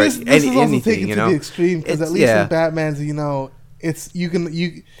already, or this is also anything? Taken you to know, the extreme because at least in Batman's, you know,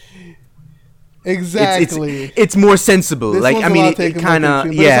 exactly. It's more sensible. This like I mean, it kind of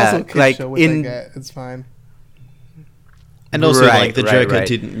like in it's fine. And also, like the Joker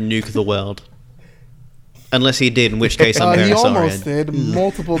didn't nuke the world. Unless he did, in which case I'm very sorry. He almost did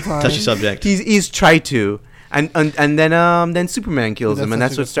multiple times. Touchy subject. He's tried to, and then Superman kills him, and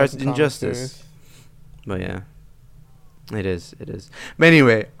that's what starts Injustice. But yeah, it is. But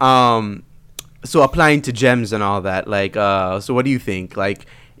anyway, so applying to gems and all that, like, so what do you think? Like,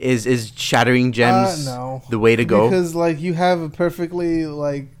 is shattering gems the way to go? Because like you have a perfectly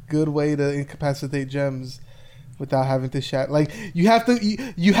like good way to incapacitate gems. Without having to shatter, like you have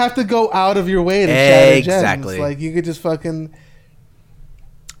to go out of your way to shatter gems. Like you could just fucking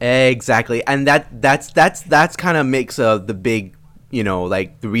and that's kind of makes the big, you know,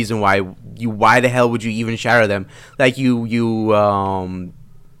 like the reason why the hell would you even shatter them? Like you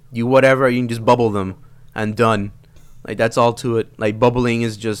whatever, you can just bubble them and done. Like that's all to it. Like bubbling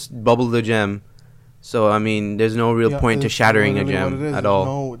is just bubble the gem, So I mean, there's no real point to shattering a gem at all.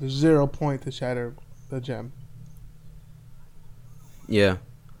 No, there's 0 point to shatter the gem. Yeah.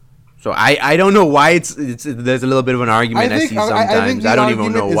 So I don't know why it's there's a little bit of an argument I see sometimes. I don't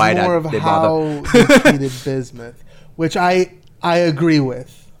even know why that they bother. They treated bismuth, which I agree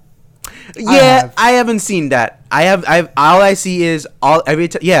with. Yeah, I haven't seen that. I've all I see is but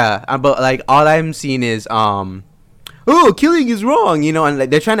like all I'm seeing is killing is wrong, you know, and like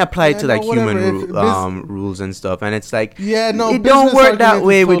they're trying to apply it to like human rules and stuff, and it's like it don't work that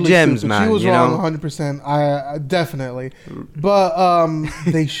way with gems, man. She was wrong 100%. I definitely, but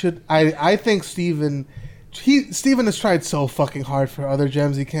they should. I think Steven has tried so fucking hard for other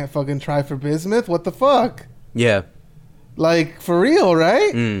gems. He can't fucking try for bismuth. What the fuck? Yeah, like for real,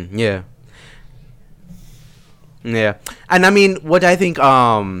 right? Yeah. Yeah, and I mean, what I think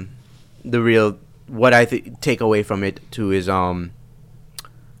take away from it too is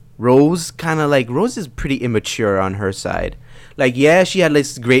Rose Rose is pretty immature on her side. Like, yeah, she had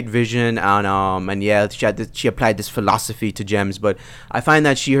this great vision and yeah, she applied this philosophy to gems, but I find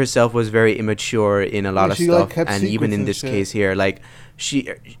that she herself was very immature in a lot of stuff, and even in this case here, like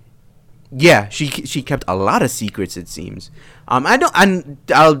she kept a lot of secrets, it seems.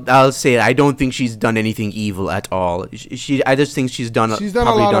 I'll say it, I don't think she's done anything evil at all. I just think she's probably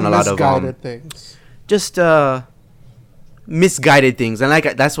done a lot of misguided things. Just misguided things, and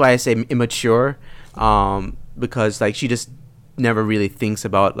like that's why I say immature, because like she just never really thinks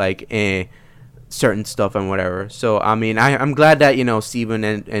about like certain stuff and whatever. So I mean, I'm glad that, you know, Steven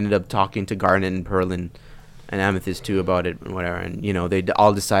ended up talking to Garnet and Pearl and Amethyst too about it and whatever, and you know, they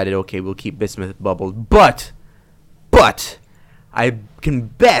all decided, okay, we'll keep bismuth bubbled, but I can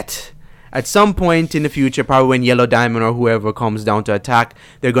bet at some point in the future, probably when Yellow Diamond or whoever comes down to attack,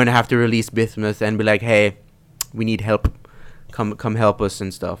 they're going to have to release bismuth and be like, hey, we need help, come help us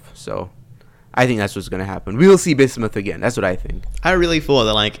and stuff. So I think that's what's going to happen. We will see bismuth again. That's what I think. I really thought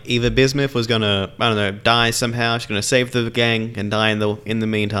that like either bismuth was going to, I don't know, die somehow, she's going to save the gang and die in the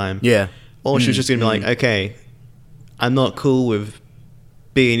meantime. Yeah. Or she was just going to be like, okay, I'm not cool with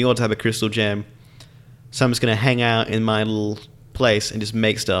being your type of crystal gem, so I'm just going to hang out in my little place and just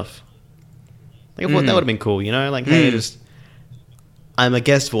make stuff. Like, I thought that would have been cool, you know? Like, hey, I'm a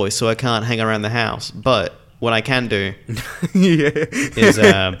guest voice, so I can't hang around the house. But what I can do is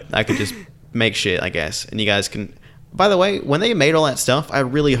I could just make shit, I guess. And you guys can... By the way, when they made all that stuff, I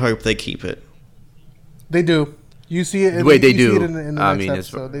really hope they keep it. They do. You see it. Wait, they do. See it in the next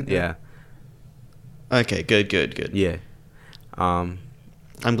episode. They do. Yeah. Okay, good. Yeah. I'm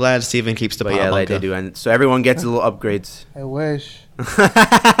glad Steven keeps the power bunker. Like they do, and so everyone gets little upgrades. I wish.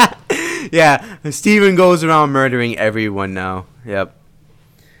 Yeah, Steven goes around murdering everyone now. Yep.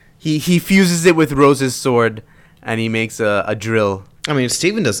 He fuses it with Rose's sword, and he makes a drill. I mean,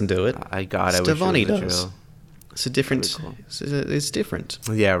 Steven doesn't do it. I wish it was a drill. It's a different. Cool. It's different.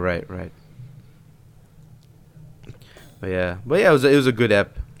 Yeah, right. But yeah, it was a good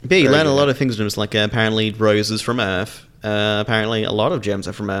ep. Yeah, you learn a lot of things from it. Like apparently Rose is from Earth. Apparently a lot of gems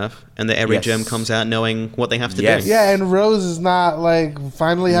are from Earth, and that every gem comes out knowing what they have to do. Yeah, and Rose is not like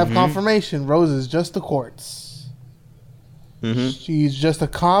finally have confirmation. Rose is just a quartz. She's just a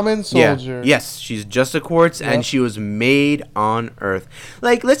common soldier. Yeah. Yes, she's just a quartz, and she was made on Earth.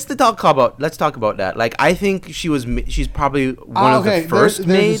 Like, let's talk about that. Like, I think she's probably one of the first made.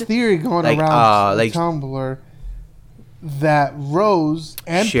 There's this theory going around Tumblr that Rose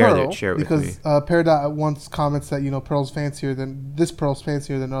and Pearl, because Peridot once comments that, you know, Pearl's fancier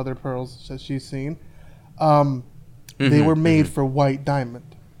than other pearls that she's seen. They were made for White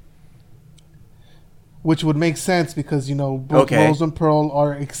Diamond, which would make sense because, you know, both Rose and Pearl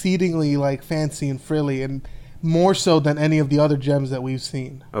are exceedingly like fancy and frilly, and more so than any of the other gems that we've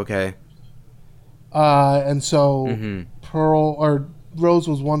seen. Okay. And so Pearl or Rose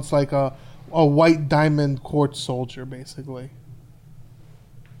was once like a white diamond quartz soldier, basically.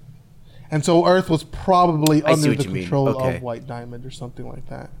 And so Earth was probably under the control of White Diamond or something like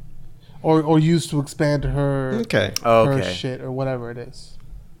that. Or used to expand her shit or whatever it is.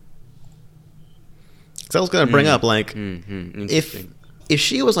 So I was going to bring up, like, if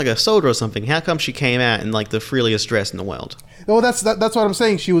she was like a soldier or something, how come she came out in like the freeliest dress in the world? Well, that's what I'm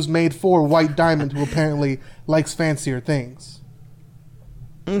saying. She was made for White Diamond, who apparently likes fancier things.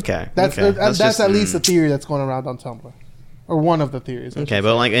 Okay. That's at least a theory that's going around on Tumblr, or one of the theories. Okay,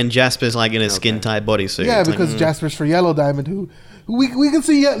 but like, and Jasper's like in a skin tight bodysuit. Yeah, because Jasper's for Yellow Diamond, who we can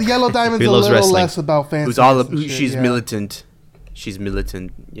see Yellow Diamond's a little wrestling. Less about fancy. She's militant. She's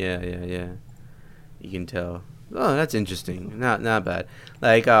militant. Yeah. You can tell. Oh, that's interesting. Not bad.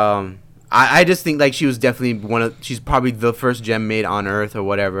 Like, I just think like she was definitely she's probably the first gem made on Earth or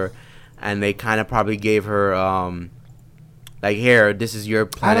whatever. and they kind of probably gave her like, here, this is your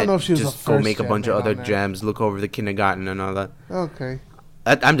planet. I don't know if she was just the go first make a bunch of gem other on there. gems, look over the kindergarten and all that. Okay.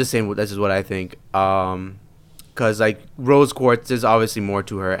 I'm just saying this is what I think. Because like rose quartz, there's obviously more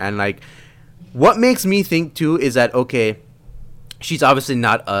to her, and like what makes me think too is that okay, she's obviously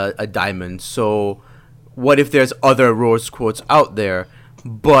not a diamond. So what if there's other rose quartz out there?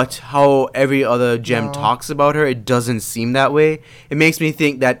 But how every other gem talks about her, it doesn't seem that way. It makes me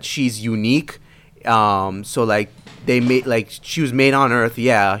think that she's unique. So like they made like she was made on Earth,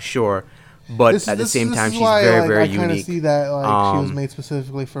 yeah, sure. But at the same time, she's very, very unique. I kind of see that like she was made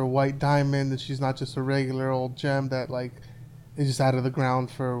specifically for a white diamond, that she's not just a regular old gem that like is just out of the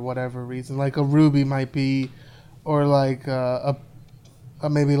ground for whatever reason. Like a ruby might be, or like a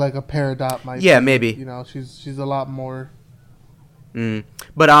maybe like a peridot might be. Yeah, maybe. You know, she's a lot more.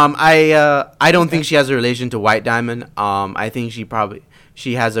 But I don't think she has a relation to white diamond. I think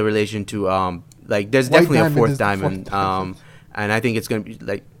she has a relation to like there's White definitely a diamond fourth is the diamond. fourth And I think it's gonna be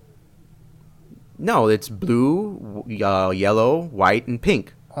like no, it's blue, yellow, white, and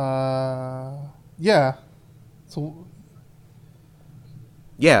pink. Yeah. So.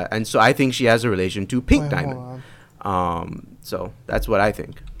 Yeah, and so I think she has a relation to pink Wait, diamond. So that's what I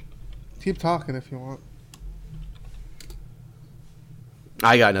think. Keep talking if you want.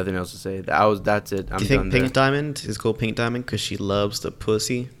 I got nothing else to say. That's it. I'm Do you think done Pink there. Diamond is called Pink Diamond because she loves the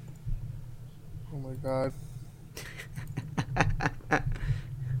pussy? Oh my god.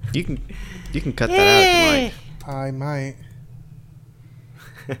 You can cut that out if you like. I might.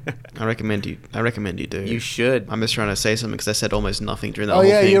 I recommend you do. You should. I'm just trying to say something because I said almost nothing during that Oh whole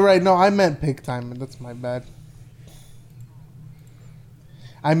yeah, thing. you're right. No, I meant Pink Diamond. That's my bad.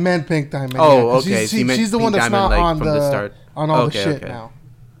 I meant Pink Diamond. Oh, yeah, okay. So you meant she's the one Pink that's Diamond, not like, on from the start. on all Okay, the shit okay. now.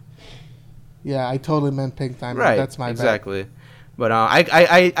 Yeah, I totally meant Pink Diamond. Right. That's my bad. Exactly. But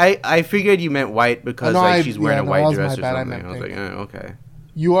I figured you meant white because like she's wearing a white dress or something. I was like, okay.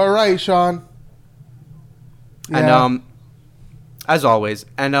 You are right, Sean. Yeah. And as always,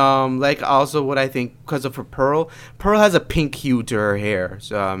 and like also what I think because of her Pearl has a pink hue to her hair.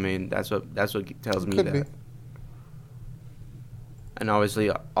 So I mean that's what tells me Could that. be. And obviously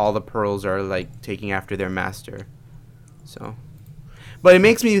all the pearls are like taking after their master. So, but it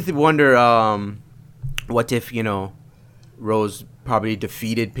makes me wonder what if, Rose probably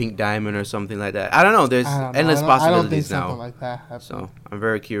defeated Pink Diamond or something like that. I don't know. There's endless possibilities now. Like that happened. So I'm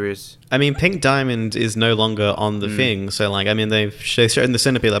very curious. I mean, Pink Diamond is no longer on the thing. So like, I mean, they showed in the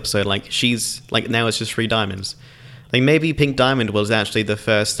Centipede episode, like she's like now it's just 3 diamonds. Like maybe Pink Diamond was actually the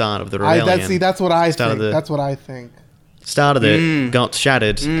first start of the rebellion. That's what I think. That's what I think. Started it, got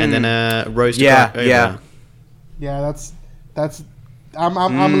shattered, and then Rose took over. Yeah, that's.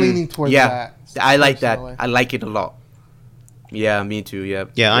 I'm leaning towards that. I like that. I like it a lot. Yeah, me too. Yeah.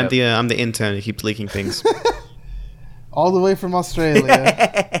 Yeah, I'm the intern who keeps leaking things. All the way from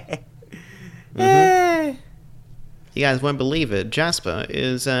Australia. You guys won't believe it. Jasper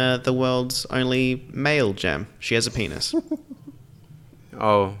is the world's only male gem. She has a penis.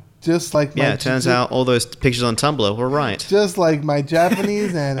 Oh. Just like it turns out all those pictures on Tumblr were right. Just like my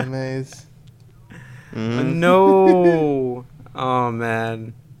Japanese animes. No. Oh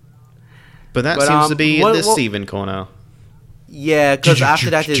man. But that seems to be the Steven corner. Yeah, because after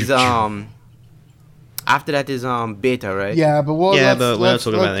that is beta, right? Yeah, but let's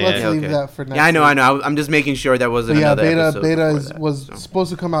talk about that. Leave that for next. Yeah, I know. I'm just making sure there wasn't another episode. Beta was supposed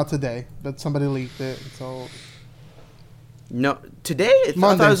to come out today, but somebody leaked it, so. No, today?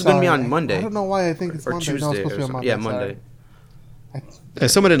 Monday, I thought it was going to be on Monday. I don't know why I think it's or Monday. Tuesday No, it's supposed to be on Monday. Yeah, Monday.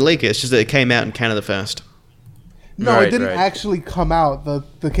 Someone didn't leak it. It's just that it came out in Canada first. No, it didn't actually come out.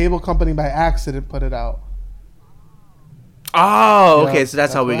 The cable company by accident put it out. Oh, okay. So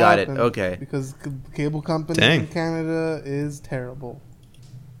that's how we got it. Okay. Because the cable company in Canada is terrible.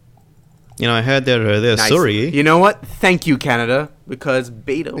 I heard they're nice. sorry. You know what? Thank you, Canada, because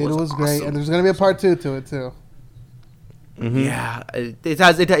beta was awesome. Great, and there's going to be a part 2 to it too. Mm-hmm. Yeah,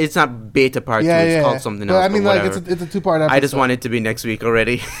 it's not beta part 2. It's called something else. I mean, like it's a 2-part episode. I just want it to be next week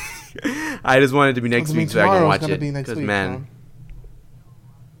already. I just want it to be next week so I can watch it. Because man.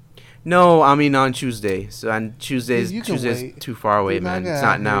 No, I mean on Tuesday. So on Tuesday's too far away, man. It's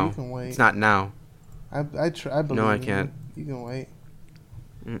not now. It's not now. I believe. No, I can't. You can wait.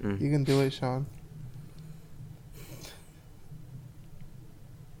 You can do it, Sean.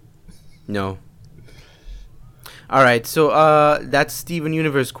 No. All right, so that's Steven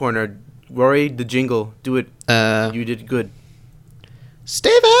Universe Corner. Rory, the jingle, do it. You did good.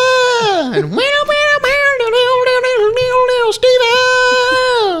 Steven!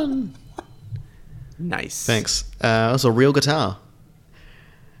 Steven! Nice. Thanks. That was a real guitar.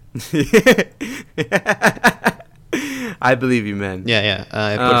 I believe you, man. Yeah.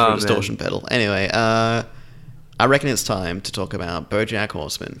 I put for a distortion pedal. Anyway, I reckon it's time to talk about BoJack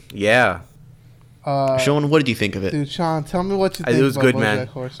Horseman. Yeah. Sean, what did you think of it? Dude, Sean, tell me what you think. It was good, man.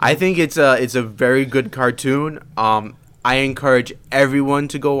 I think it's a very good cartoon. I encourage everyone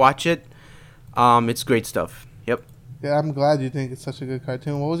to go watch it. It's great stuff. Yep. Yeah, I'm glad you think it's such a good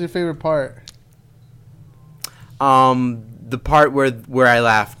cartoon. What was your favorite part? The part where I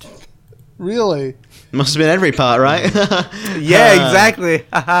laughed. Really? Must have been every part, right? Yeah, exactly.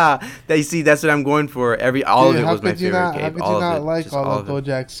 You see, that's what I'm going for. All of it was my favorite. How could you not like all of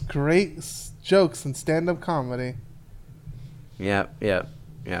Bojack's great jokes and stand-up comedy? Yep.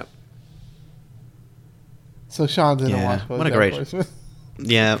 So Sean didn't watch Bojack what a great Horseman.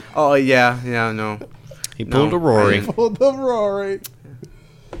 Yeah. Oh yeah, no. He pulled a Rory.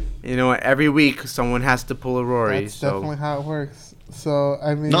 You know what? Every week someone has to pull a Rory. That's definitely how it works. So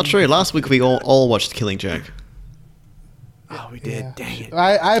I mean, not true. Last week we all watched Killing Joke. Oh, we did. Yeah. Dang it!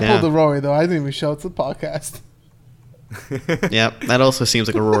 I pulled the Rory though. I didn't even show it to the podcast. Yeah, that also seems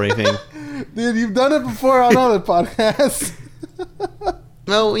like a Rory thing. Dude, you've done it before on other podcasts.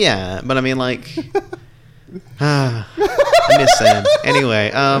 Well, yeah, but I mean, like, I miss Sam. Anyway,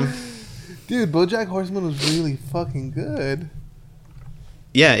 dude, BoJack Horseman was really fucking good.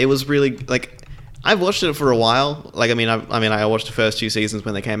 Yeah, it was really like. I've watched it for a while. Like, I watched the first 2 seasons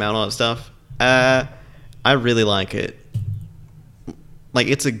when they came out and all that stuff. I really like it. Like,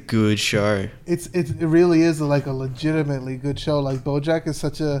 it's a good show. It really is like a legitimately good show. Like, BoJack is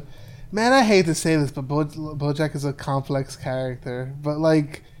such a... Man, I hate to say this, but BoJack is a complex character. But,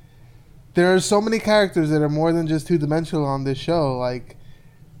 like, there are so many characters that are more than just two-dimensional on this show. Like,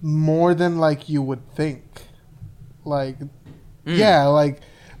 more than, like, you would think. Like, yeah, like,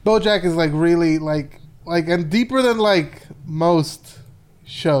 BoJack is, like, really, like, and deeper than, like, most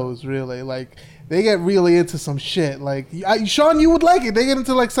shows, really. Like... They get really into some shit. Like, Sean, you would like it. They get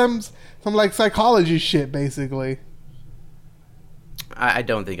into like some like psychology shit, basically. I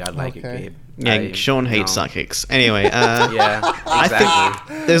don't think I'd like it, Gabe. Yeah, Sean hates psychics. Anyway, yeah, exactly. I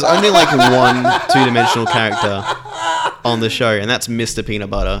think there's only like one two-dimensional character on the show, and that's Mr. Peanut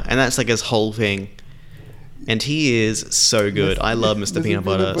Butter, and that's like his whole thing. And he is so good. I love Mr. Peanut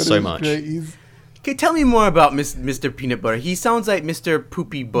Butter so much. Okay, tell me more about Mr. Peanut Butter. He sounds like Mr.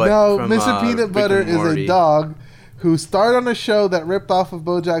 Poopy Butt. No, from, Mr. Peanut Butter is a dog who starred on a show that ripped off of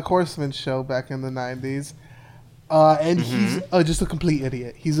Bojack Horseman's show back in the 90s. And he's just a complete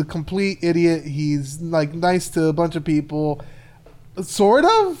idiot. He's a complete idiot. He's like nice to a bunch of people. Sort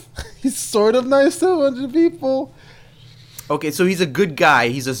of. He's sort of nice to a bunch of people. Okay, so he's a good guy.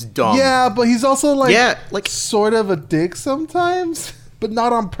 He's just dumb. Yeah, but he's also like sort of a dick sometimes, but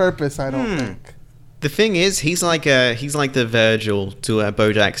not on purpose, I don't think. The thing is, he's like the Virgil to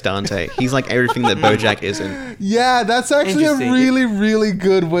Bojack's Dante. He's like everything that Bojack isn't. Yeah, that's actually a really, really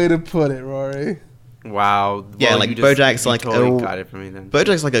good way to put it, Rory. Wow. Well, yeah, like Bojack's like got it from me then.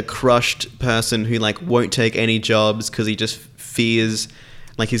 Bojack's like a crushed person who like won't take any jobs because he just fears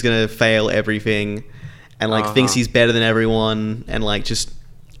like he's gonna fail everything, and like thinks he's better than everyone, and like just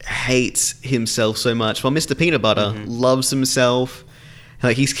hates himself so much. While Mr. Peanut Butter loves himself,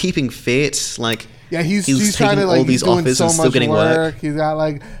 like he's keeping fit, like. Yeah, he's trying to like all these offers so and still getting work. He's got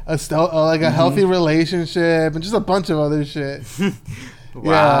like a healthy relationship and just a bunch of other shit.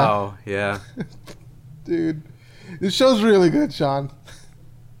 Wow, yeah. Dude, this show's really good, Sean.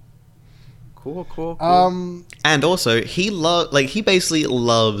 Cool. And also he basically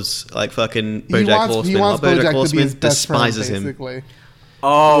loves like fucking Bojack Horseman. He wants Bojack Horseman despises him.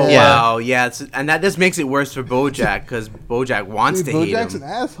 Oh wow, yeah, and that just makes it worse for Bojack because Bojack wants to hate him. Bojack's an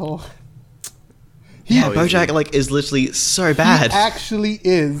asshole. Bojack like is literally so bad. He actually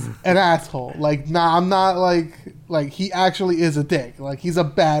is an asshole. Like, nah, I'm not like he actually is a dick. Like, he's a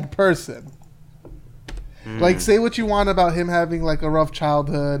bad person. Like, say what you want about him having like a rough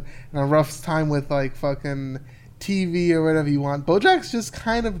childhood and a rough time with like fucking TV or whatever you want. Bojack's just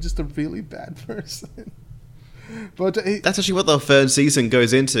kind of just a really bad person. That's actually what the third season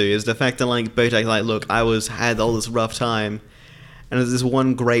goes into, is the fact that like Bojack like, look, I had all this rough time. And there's this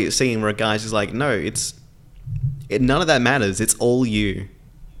one great scene where a guy's just like, no, none of that matters. It's all you.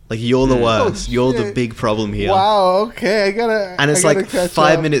 Like, you're the worst. You're the big problem here. Wow, okay, I gotta. And it's like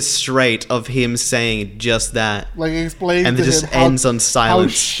 5 minutes straight of him saying just that. Like, explain and to it just ends on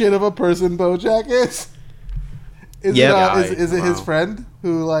silence. How shit of a person Bojack is. Is it his friend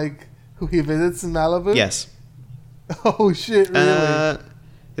who he visits in Malibu? Yes. Oh shit! Really?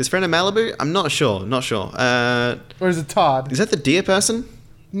 His friend in Malibu? I'm not sure. Or is it Todd? Is that the deer person?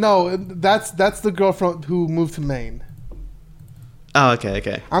 No, that's the girl who moved to Maine. Oh,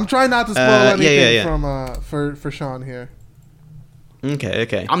 okay. I'm trying not to spoil anything from for Sean here.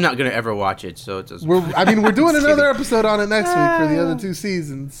 Okay. I'm not gonna ever watch it, so it doesn't. We're doing another episode on it next week for the other 2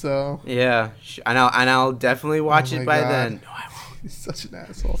 seasons. So yeah, and I'll definitely watch it by then. No, I won't. He's such an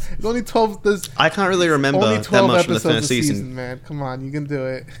asshole. It's only 12. I can't really remember only 12 that much from the episodes first season. Man, come on, you can do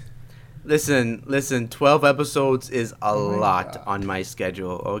it. Listen. 12 episodes is a lot on my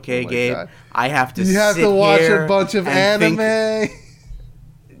schedule. Okay, Gabe. God. I have to. You have to watch a bunch of anime.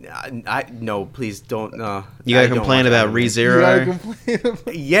 No, please don't. You gotta complain about ReZero.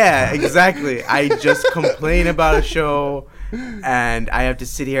 Yeah, exactly. I just complain about a show, and I have to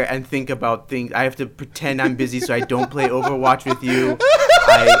sit here and think about things. I have to pretend I'm busy so I don't play Overwatch with you.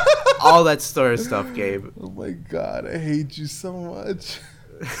 All that sort of stuff, Gabe. Oh my god, I hate you so much.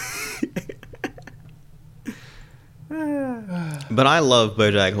 But I love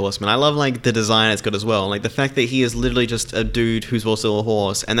Bojack Horseman. I love like the design it's got as well. Like the fact that he is literally just a dude who's also a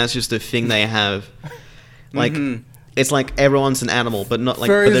horse, and that's just a thing they have. Like it's like everyone's an animal, but not like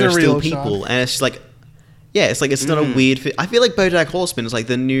Furries but they're still real, people, Sean. and it's just like it's not a weird. I feel like Bojack Horseman is like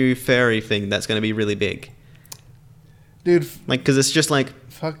the new furry thing that's going to be really big, dude. Like because it's just like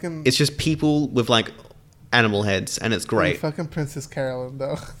fucking. It's just people with like animal heads, and it's great. Fucking Princess Carolyn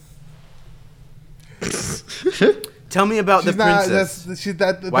though. Tell me about the princess.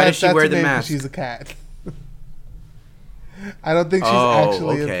 Why does she wear the mask? She's a cat. I don't think she's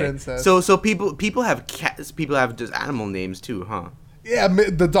actually a princess. So people have cats. People have just animal names too, huh? Yeah,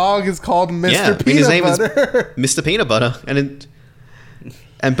 the dog is called Mr. Peanut his name Butter. is Mr. Peanut Butter, and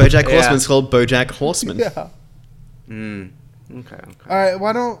Bojack Horseman's called Bojack Horseman. Yeah. Okay. All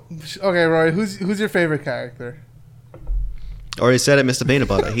right. Okay, Rory. Who's your favorite character? Already said it, Mr. Peanut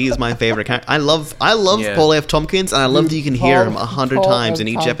Butter. He is my favorite character. I love Paul F. Tompkins, and I love that you can hear him 100 times in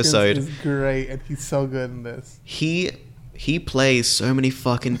each episode. He's great, and he's so good in this. He plays so many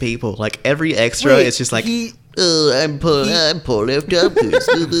fucking people. Like every extra, it's just like, I'm Paul F. Tompkins,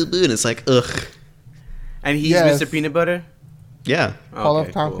 and it's like, ugh. And he's Mr. Peanut Butter. Yeah, Paul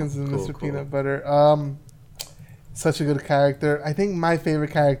F. Tompkins is Mr. Peanut Butter. Such a good character. I think my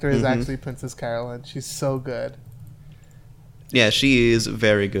favorite character is actually Princess Carolyn. She's so good. Yeah, she is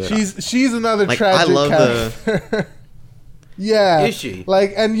very good. She's another tragic character. Yeah. Is she?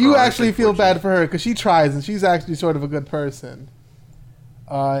 Like, and you actually feel bad for her because she tries and she's actually sort of a good person.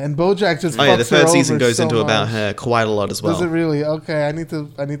 And Bojack just fucks the third her season over goes so into much. about her quite a lot as well. Does it really? Okay, I need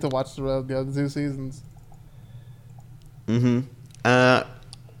to watch the other 2 seasons.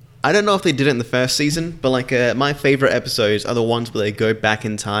 I don't know if they did it in the first season, but like my favorite episodes are the ones where they go back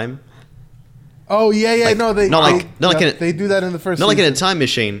in time. Oh yeah, like, no, they they do that in the first. Not season. like in a time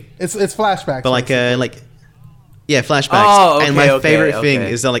machine. It's flashbacks, but like flashbacks. Oh, okay, and my favorite thing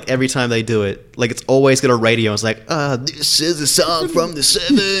is that like every time they do it, like it's always got a radio. It's like, this is a song from the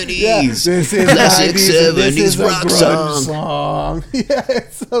 70s. Yeah, this is classic 70s this is rock a grunge song. Yeah,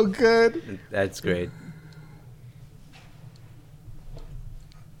 it's so good. That's great.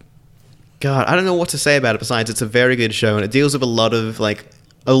 God, I don't know what to say about it besides it's a very good show and it deals with a lot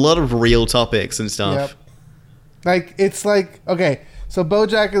of real topics and stuff. Yep. Like it's like okay, so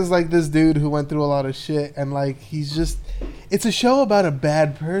Bojack is like this dude who went through a lot of shit and like it's a show about a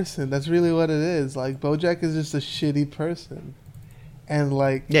bad person. That's really what it is. Like Bojack is just a shitty person. And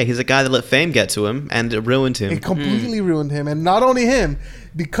like he's a guy that let fame get to him and it ruined him. It completely ruined him, and not only him,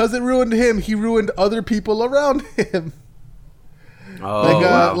 because it ruined him, he ruined other people around him. Oh,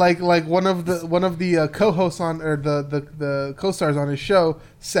 wow. like one of the co-hosts on or the co-stars on his show,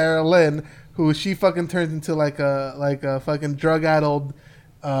 Sarah Lynn, who she fucking turns into like a fucking drug-addled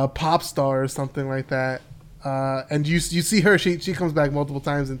pop star or something like that. And you see her, she comes back multiple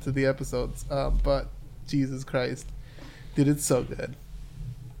times into the episodes. But Jesus Christ, dude, it's so good.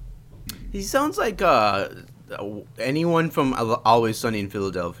 He sounds like anyone from Always Sunny in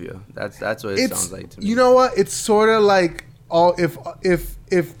Philadelphia. That's what it sounds like to me. You know what? It's sort of like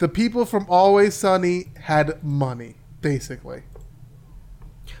if the people from Always Sunny had money, basically.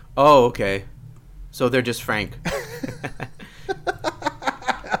 Oh, okay. So they're just Frank.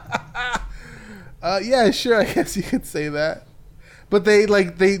 Yeah, sure. I guess you could say that. But they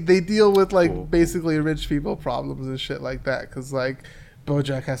deal with basically rich people problems and shit like that. Because like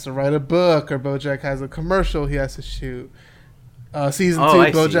Bojack has to write a book or Bojack has a commercial he has to shoot. Season 2,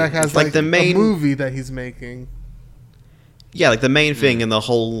 Bojack has like the main, a movie that he's making. Yeah, like the main thing in the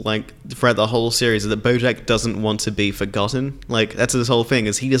whole throughout the whole series is that Bojack doesn't want to be forgotten. Like that's his whole thing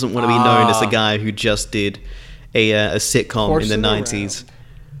is he doesn't want to be known as the guy who just did a sitcom in the 90s.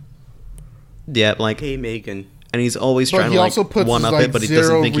 Yeah, like hey Megan. and he's always But trying he to also puts one up like it, but he zero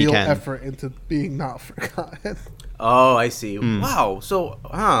doesn't think he real can. effort into being not forgotten. Oh, I see. Wow. So,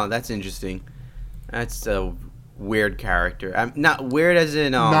 that's interesting. That's a weird character. Not weird as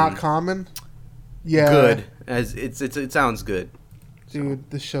in not common. Yeah, good as it sounds good. Dude,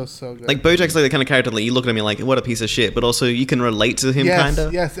 this show's so good. Like Bojack's like the kind of character that you look at him and like, what a piece of shit, but also you can relate to him kind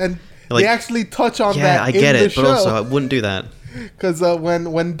of. Yes, and like, they actually touch on that. Yeah, I get in it, the but show. also I wouldn't do that. Because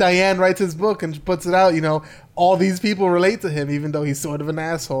when Diane writes his book and puts it out, all these people relate to him, even though he's sort of an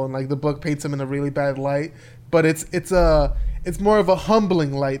asshole, and like the book paints him in a really bad light. But it's more of a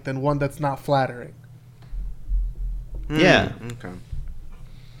humbling light than one that's not flattering. Yeah. Okay.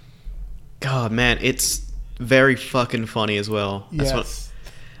 God, man, it's very fucking funny as well. That's Yes.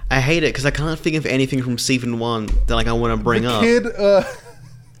 I hate it because I can't think of anything from season 1 that like I want to bring up.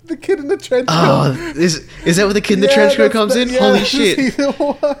 The kid in the trench coat. Oh, is that where the kid in the trench coat comes in? Holy shit! Season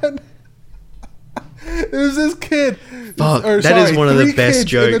 1. There's this kid. Fuck, that is one of the best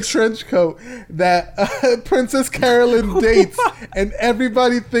jokes. In a trench coat that Princess Carolyn dates, and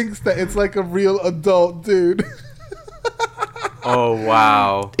everybody thinks that it's like a real adult dude. Oh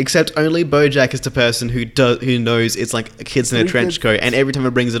wow! Except only Bojack is the person who knows it's like kids in a trench coat, and every time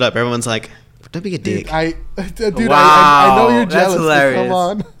it brings it up, everyone's like, "Don't be a dick." I Wow, know you're that's jealous. hilarious.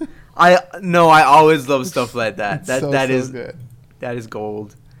 But come on. I always love stuff like that. That is good. That is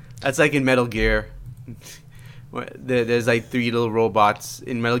gold. That's like in Metal Gear. There's like 3 little robots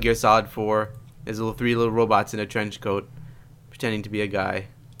in Metal Gear Solid 4. There's 3 little robots in a trench coat pretending to be a guy.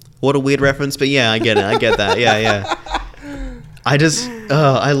 What a weird reference, but yeah, I get it. I get that. Yeah. I just,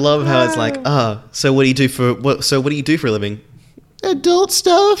 I love how it's like, so what do you do for a living? Adult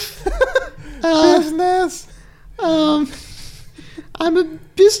stuff. Business. I'm a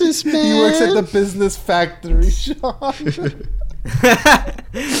businessman. He works at the business factory, Sean.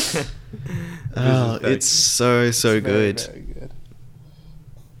 Oh, it's so good. Very good.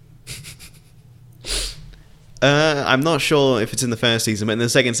 I'm not sure if it's in the first season, but in the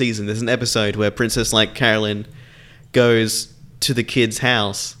second season, there's an episode where Princess Carolyn goes to the kid's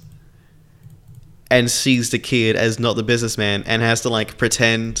house and sees the kid as not the businessman and has to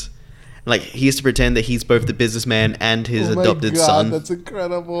pretend, he has to pretend that he's both the businessman and his adopted son. That's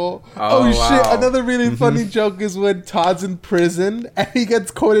incredible. Oh, shit! wow. Another really funny joke is when Todd's in prison and he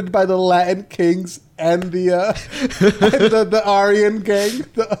gets quoted by the Latin Kings and the and the Aryan gang.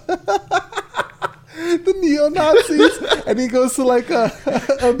 The neo-Nazis, and he goes to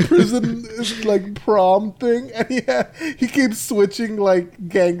a prison prom thing, and he keeps switching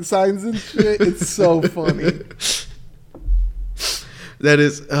gang signs and shit. It's so funny. That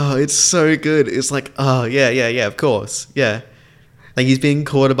is, it's so good. It's yeah, of course, yeah. He's being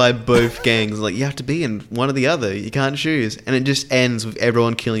caught by both gangs. You have to be in one or the other. You can't choose, and it just ends with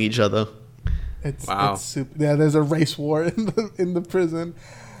everyone killing each other. Wow. It's super, yeah, there's a race war in the prison.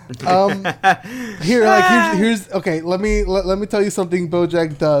 Here's okay. Let me tell you something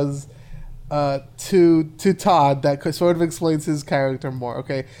Bojack does to Todd that sort of explains his character more.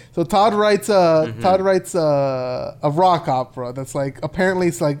 Okay, so Todd writes a rock opera that's apparently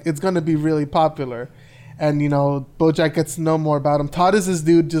it's gonna be really popular, and Bojack gets to know more about him. Todd is this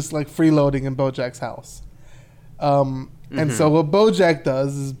dude just freeloading in Bojack's house. And so what Bojack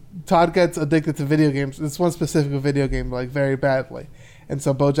does is Todd gets addicted to video games. This one specific video game very badly. And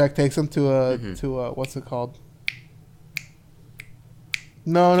so Bojack takes him to a what's it called?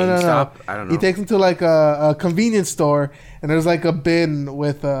 No. I don't know. He takes him to a convenience store, and there's a bin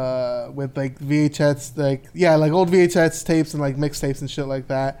with VHS old VHS tapes and mixtapes and shit like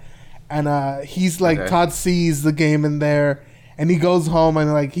that. And he's Todd sees the game in there, and he goes home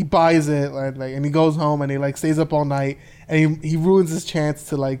and he buys it and he goes home and he stays up all night, and he ruins his chance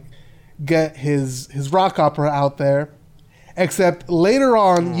to get his rock opera out there. Except later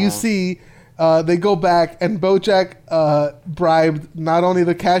on, you see they go back and Bojack bribed not only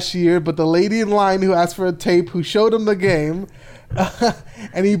the cashier but the lady in line who asked for a tape, who showed him the game,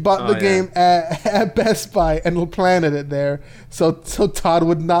 and he bought the game at Best Buy and planted it there so Todd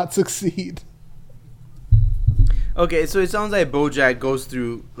would not succeed. Okay, so it sounds like Bojack goes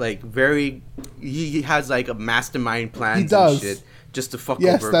through he has a mastermind plans. He does. And shit. Just to fuck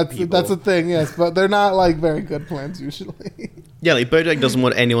over people. Yes, that's a thing, yes. But they're not, very good plans, usually. Yeah, Bojack doesn't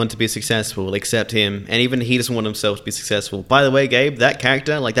want anyone to be successful except him. And even he doesn't want himself to be successful. By the way, Gabe, that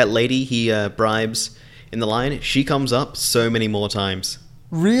character, that lady he bribes in the line, she comes up so many more times.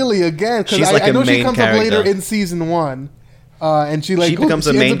 Really? Again? Because I know she comes up later in season 1. And she becomes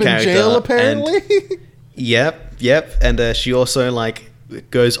a main character. In jail, apparently? Yep. And she also,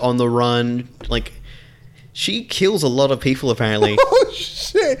 goes on the run, she kills a lot of people apparently. Oh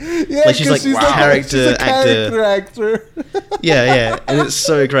shit! Yeah, like she's like character actor. yeah, and it's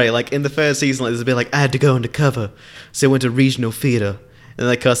so great. Like in the first season, like, there's a bit like I had to go undercover, so I went to regional theater, and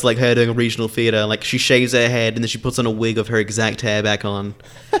they cast like her doing a regional theater. Like she shaves her head, and then she puts on a wig of her exact hair back on,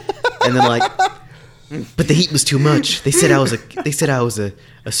 and then like, but the heat was too much. They said I was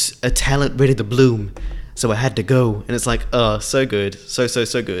a talent ready to bloom, so I had to go. And it's like, oh, so good, so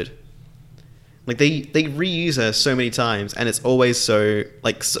good. Like they reuse her so many times, and it's always so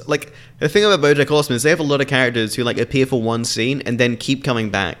like the thing about BoJack Horseman is they have a lot of characters who like appear for one scene and then keep coming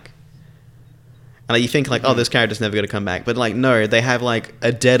back. And like, you think like, oh, this character's never going to come back, but like no, they have like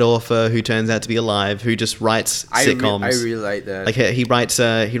a dead author who turns out to be alive, who just writes sitcoms. I really like that. Like he writes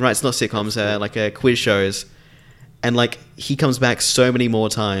not sitcoms, like quiz shows, and like he comes back so many more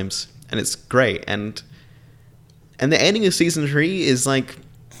times, and it's great. And the ending of season 3 is like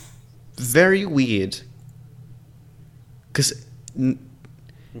very weird. Because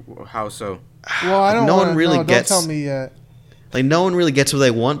how so? Well, I don't. No one really gets. Don't tell me yet. Like no one really gets what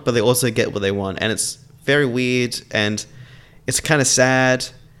they want, but they also get what they want, and it's very weird, and it's kind of sad.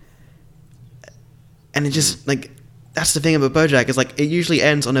 And it just like that's the thing about BoJack is like it usually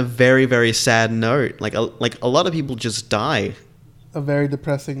ends on a very very sad note. Like a lot of people just die. A very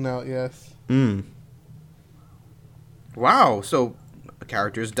depressing note, yes. Wow. So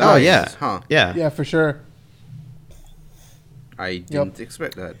characters die. Oh yeah. Huh. Yeah. Yeah, for sure. I didn't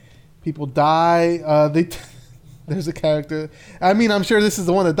expect that. People die. There's a character. I mean, I'm sure this is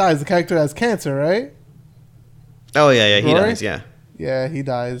the one that dies. The character has cancer, right? Oh yeah, he Rory? dies. Yeah. Yeah, he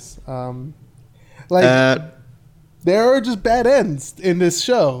dies. There are just bad ends in this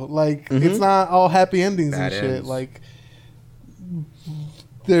show. Like it's not all happy endings and shit. Ends. Like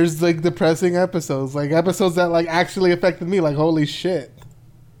there's like depressing episodes, like episodes that like actually affected me. Like holy shit.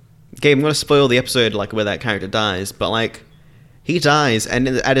 Gabe, I'm gonna spoil the episode like where that character dies, but like he dies, and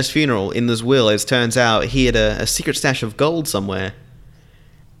at his funeral in this will, it turns out he had a secret stash of gold somewhere,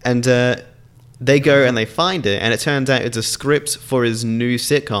 and they go and they find it, and it turns out it's a script for his new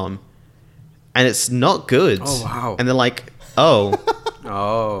sitcom, and it's not good. Oh wow! And they're like,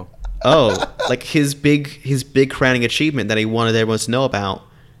 oh, like his big crowning achievement that he wanted everyone to know about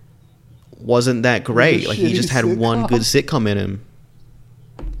wasn't that great. Like he just had one good sitcom in him.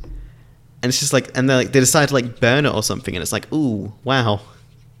 And it's just like, and they decide to like burn it or something, and it's like, ooh, wow.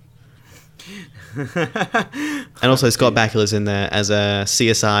 And also Scott Bakula's in there as a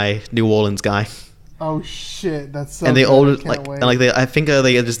CSI New Orleans guy. Oh shit, that's so. And they good. all I think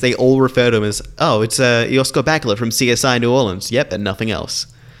they all refer to him as, oh, it's you're Scott Bakula from CSI New Orleans. Yep, and nothing else.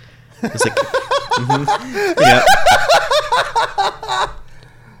 It's like, yeah.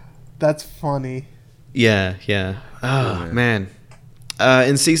 That's funny. Yeah. Oh man.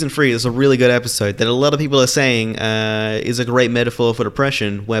 In season 3, there's a really good episode that a lot of people are saying is a great metaphor for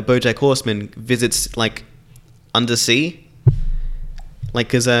depression, where Bojack Horseman visits like undersea, like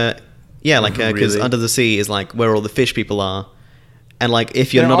because really? under the sea is like where all the fish people are, and like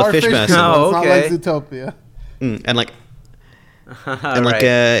if you're not a fish person, it's not like Zootopia, and like and like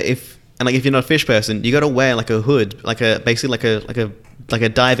if you're not a fish person, you got to wear like a hood, like a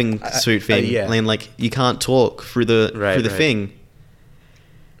diving suit thing, and like you can't talk through the thing.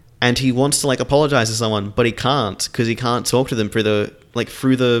 And he wants to like apologize to someone, but he can't because he can't talk to them through the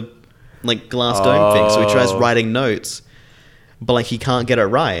glass dome thing. So he tries writing notes, but like he can't get it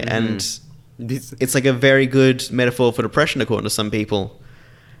right. And it's like a very good metaphor for depression according to some people.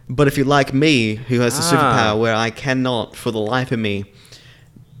 But if you're like me, who has a superpower where I cannot, for the life of me,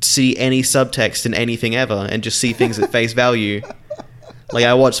 see any subtext in anything ever and just see things at face value, like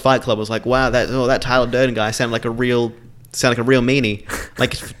I watched Fight Club, I was like, wow, that Tyler Durden guy sounded like a real meanie.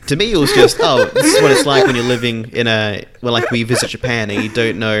 Like to me it was just, oh, this is what it's like when you're living in we visit Japan and you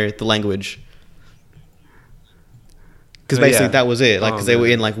don't know the language, because basically that was it, like because they were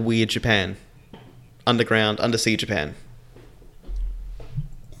in like weird Japan, undersea Japan.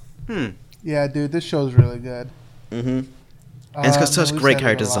 Yeah, dude, this show's really good. And it's got such great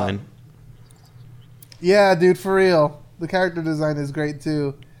character design. Yeah, dude, for real, the character design is great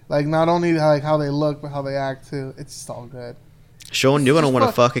too. Like, not only like how they look, but how they act, too. It's just all good. Sean, you're going to want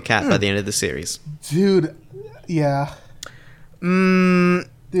to fuck a cat by the end of the series. Dude, yeah.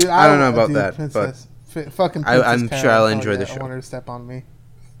 Dude, I don't know about that, Princess, but fucking I'm sure I'll enjoy the show. I want her to step on me.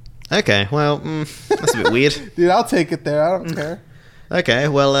 Okay, well, that's a bit weird. Dude, I'll take it there. I don't care. Okay,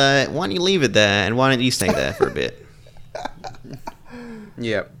 well, why don't you leave it there, and why don't you stay there for a bit?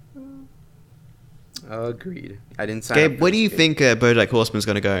 Yep. Agreed. I didn't sign Gabe, up where do you think BoJack Horseman's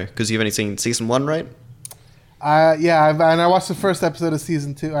going to go? Because you've only seen season 1, right? And I watched the first episode of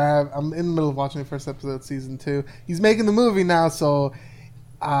season 2. I'm in the middle of watching the first episode of season 2. He's making the movie now, so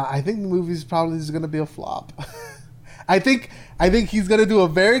I think the movie's probably just gonna be a flop. I think he's gonna do a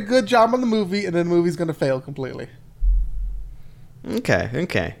very good job on the movie, and then the movie's gonna fail completely.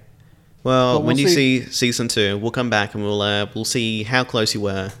 Okay. Well, when you see season 2, we'll come back and we'll see how close you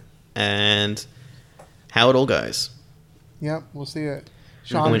were and how it all goes. Yep, we'll see it.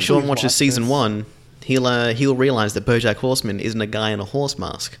 When Sean watches season 1, he'll realize that Bojack Horseman isn't a guy in a horse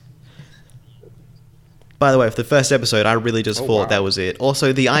mask. By the way, for the first episode, I really just thought that was it.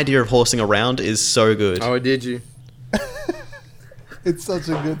 Also, the idea of horsing around is so good. Oh, did you? It's such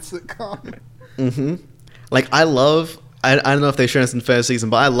a good sitcom. Mm-hmm. Like, I don't know if they shown us in the first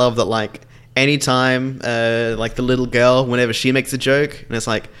season, but I love that, like, anytime, like, the little girl, whenever she makes a joke, and it's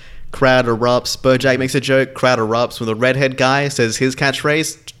like, crowd erupts, Bojack makes a joke, crowd erupts. When the redhead guy says his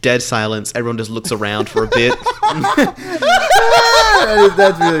catchphrase, dead silence. Everyone just looks around for a bit.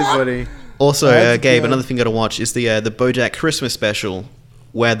 That's really funny. Also, Gabe, another thing you gotta watch is the Bojack Christmas special,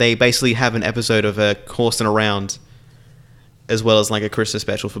 where they basically have an episode of horsing around, as well as like a Christmas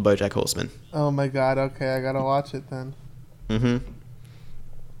special for Bojack Horseman. Oh my god! Okay, I gotta watch it then. Mm-hmm.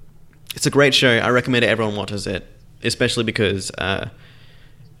 It's a great show. I recommend everyone watches it, especially because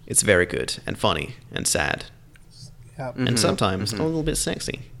it's very good and funny and sad, and sometimes a little bit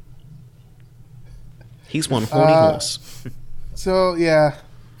sexy. He's one horny horse. So yeah.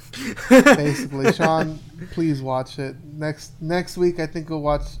 Basically, Sean, please watch it. Next week, I think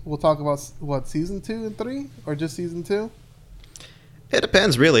we'll talk about what, season 2 and 3, or just season 2. It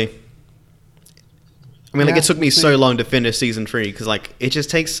depends, really. I mean, like, it took me so long to finish season 3 because, like, it just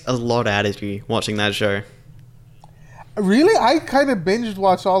takes a lot out of you watching that show. Really, I kind of binged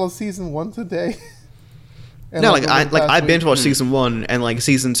watched all of season 1 today. No, I binge watched season 1 and like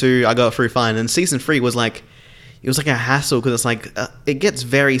season 2, I got through fine, and season 3 was like. It was like a hassle because it's like it gets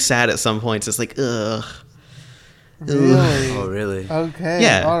very sad at some points. It's like ugh. Really? Oh, really? Okay.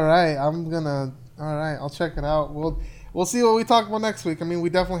 Yeah. All right. All right. I'll check it out. We'll see what we talk about next week. I mean, we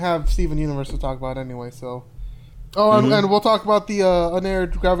definitely have Steven Universe to talk about anyway. So. Oh, and we'll talk about the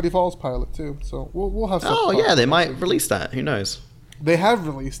unaired Gravity Falls pilot too. So we'll have. Oh yeah, they might release that. Who knows? They have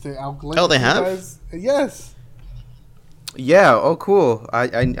released it. They have? Guys. Yes. Yeah. Oh, cool. I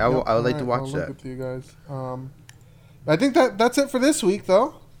would like to watch I'll that. look it to you guys. I think that's it for this week,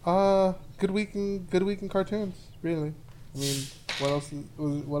 though. Good week in cartoons, really. I mean,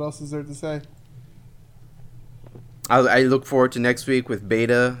 what else is there to say? I look forward to next week with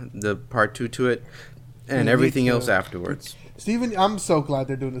Beta, the part 2 to it, and everything else afterwards. Steven, I'm so glad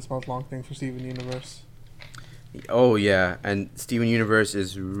they're doing this month-long thing for Steven Universe. Oh yeah, and Steven Universe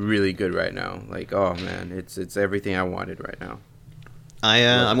is really good right now. Like, oh man, it's everything I wanted right now.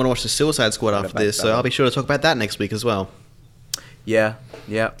 I'm going to watch the Suicide Squad after this, so I'll be sure to talk about that next week as well. Yeah.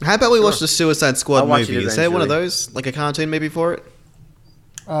 How about we watch the Suicide Squad movie? Is there one of those, like a cartoon maybe for it?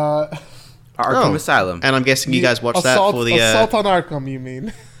 Arkham Asylum. And I'm guessing you guys watched that for the... Assault on Arkham, you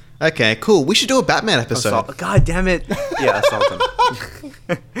mean? Okay, cool. We should do a Batman episode. God damn it. Yeah, Assault on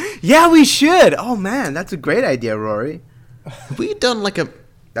Yeah, we should. Oh man, that's a great idea, Rory. We done like a...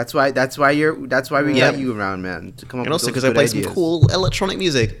 That's why we got you around, man. To come up and with also because those I play ideas. some cool electronic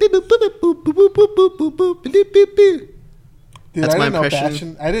music. Dude, that's my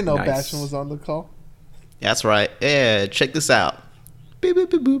impression. I didn't know Nice. Bastion was on the call. That's right. Yeah, check this out. Sorry,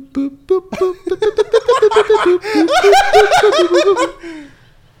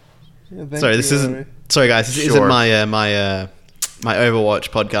 this isn't. Sorry, guys, this isn't my my Overwatch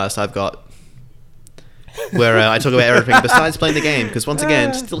podcast I've got, where I talk about everything besides playing the game. Because once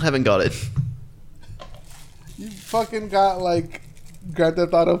again, still haven't got it. You fucking got like Grand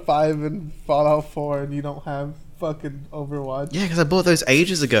Theft Auto 5 and Fallout 4, and you don't have fucking Overwatch. Yeah, because I bought those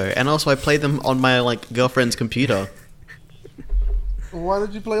ages ago, and also I played them on my like girlfriend's computer. Why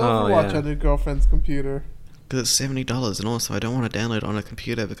did you play Overwatch on your girlfriend's computer? Because it's $70, and also I don't want to download it on a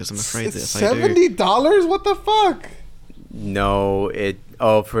computer because I'm afraid that if I do... $70? What the fuck? No,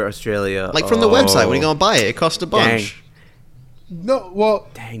 for Australia. Like from the website, when you go and buy it, it costs a bunch. No, well...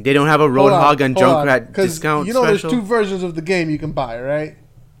 Dang, they don't have a Roadhog and Junkrat discount you know special? there's 2 versions of the game you can buy, right?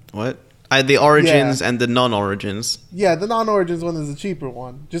 What? The Origins and the non-Origins. Yeah, the non-Origins one is the cheaper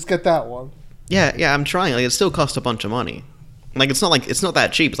one. Just get that one. Yeah, I'm trying. Like, it still costs a bunch of money. Like, it's not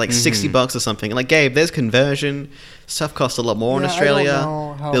that cheap. It's like $60 or something. Like, Gabe, there's conversion. Stuff costs a lot more in Australia.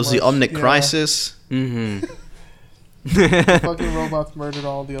 There was the Omnic Crisis. Fucking robots murdered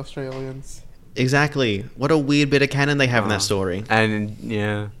all the Australians. Exactly. What a weird bit of canon they have in that story. And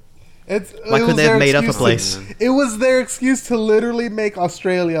yeah, why couldn't they have made up a place? It was their excuse to literally make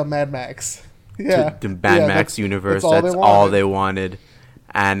Australia Mad Max. Yeah. to Mad Max universe. That's all they wanted.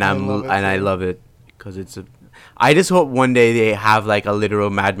 And I love it because it's a. I just hope one day they have like a literal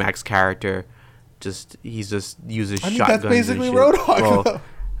Mad Max character. He just uses shotguns. That's basically Roadhog.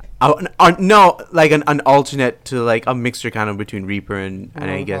 No, like an alternate to like a mixture kind of between Reaper and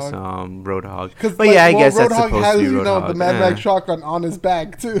I guess Roadhog. But like, I guess that's supposed has, to be Roadhog. The Mad Max shotgun on his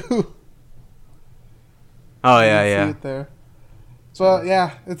back too. Oh yeah. See it there. So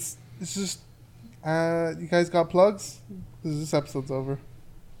yeah, it's just you guys got plugs? This episode's over.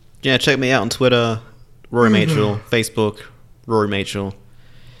 Yeah, check me out on Twitter, Rory Machel, Facebook, Rory Machel,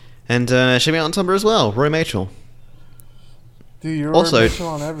 and check me out on Tumblr as well, Rory Machel. Dude, you're Rory Machel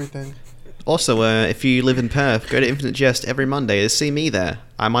on everything. Also, if you live in Perth, go to Infinite Jest every Monday to see me there.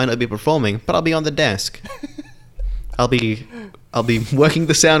 I might not be performing, but I'll be on the desk. I'll be working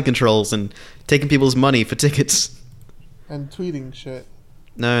the sound controls and taking people's money for tickets. And tweeting shit.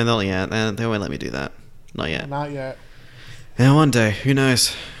 No, not yet. They won't let me do that. Not yet. Not yet. Yeah, one day. Who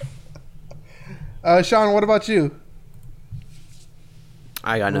knows? Sean, what about you?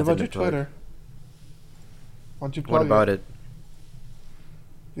 I got nothing to plug. What about your Twitter? Why don't you plug What about it?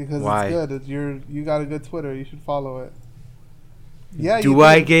 Because Why? It's good. You got a good Twitter. You should follow it. Yeah. Do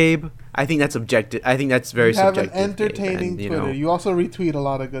I, Gabe? I think that's objective. I think that's very subjective. You have an entertaining Twitter. You also retweet a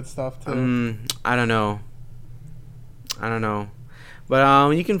lot of good stuff too. I don't know.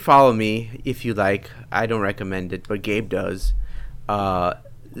 But you can follow me if you like. I don't recommend it, but Gabe does.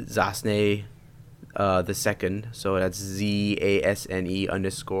 Zasne the second. So that's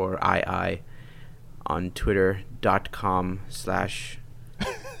ZASNE_II on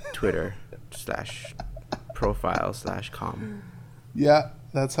twitter.com/Twitter/profile/com. Yeah,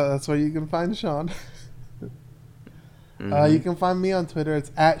 that's where you can find Sean. You can find me on Twitter.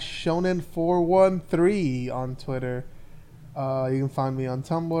 It's at Shonen413 on Twitter. You can find me on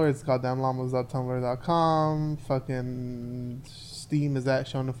Tumblr. It's goddamnllamas.tumblr.com. Fucking Steam is at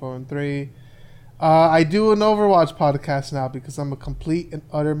Shonen413. I do an Overwatch podcast now because I'm a complete and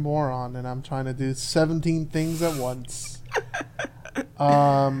utter moron and I'm trying to do 17 things at once.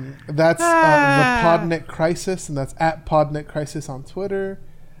 That's the Podnet Crisis, and that's at Podnet Crisis on Twitter.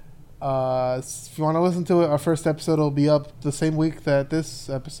 If you want to listen to it, our first episode will be up the same week that this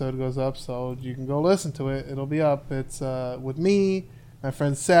episode goes up, so you can go listen to it. It'll be up. It's with me, my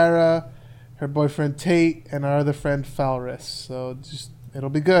friend Sarah, her boyfriend Tate, and our other friend Falris. So it'll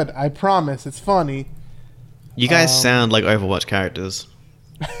be good. I promise. It's funny. You guys sound like Overwatch characters.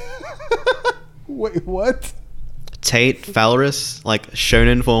 Wait, what? Tate, Falris, like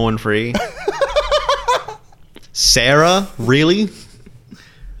Shonen 413. Sarah, really?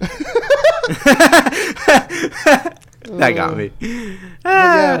 That got me.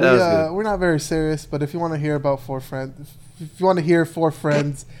 We're not very serious, but if you want to hear about four friends just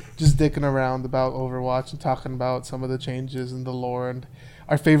dicking around about Overwatch and talking about some of the changes in the lore and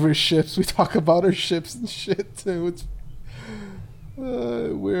our favorite ships, we talk about our ships and shit too. It's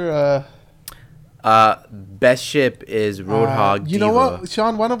best ship is Roadhog. You know what,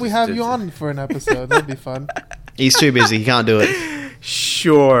 Sean? Why don't we have you on for an episode? That'd be fun. He's too busy. He can't do it.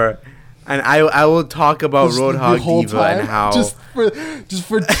 Sure. And I will talk about Roadhog Diva time? and how just for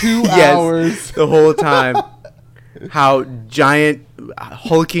 2 hours the whole time how giant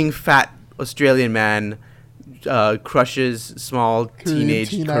hulking fat Australian man crushes small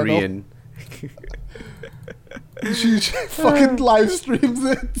teenage Korean. She fucking live streams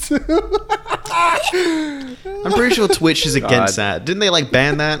it too. I'm pretty sure Twitch is against that. Didn't they like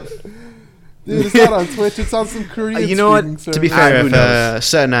ban that? Dude, it's not on Twitch. It's on some Korean. You know what? Service. To be fair,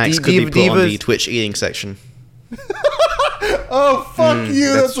 certain acts could be put on the Twitch eating section. Oh fuck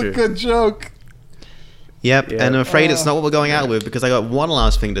you! That's true. a good joke. Yep, and I'm afraid it's not what we're going out with because I got one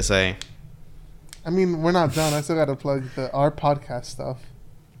last thing to say. I mean, we're not done. I still got to plug our podcast stuff.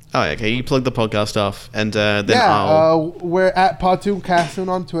 Oh, okay. You plug the podcast stuff, and then we're at Podtoon Castoon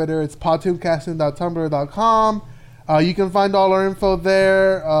on Twitter. It's podtooncastoon.tumblr.com. You can find all our info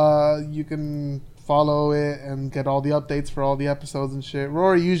there. You can follow it and get all the updates for all the episodes and shit.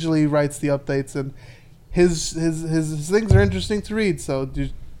 Rory usually writes the updates, and his things are interesting to read. So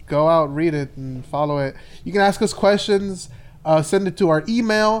just go out, read it, and follow it. You can ask us questions. Send it to our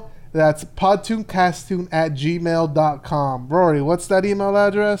email. That's podtooncastoon@gmail.com. Rory, what's that email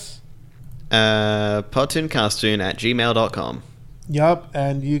address? podtooncastoon@gmail.com. Yup,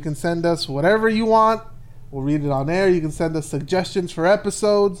 and you can send us whatever you want. We'll read it on air. You can send us suggestions for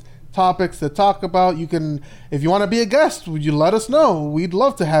episodes, topics to talk about. You can, if you want to be a guest, would you let us know? We'd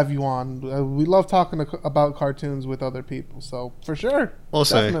love to have you on. We love talking about cartoons with other people. So for sure.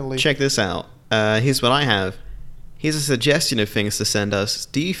 Also, definitely. Check this out. Here's what I have. Here's a suggestion of things to send us.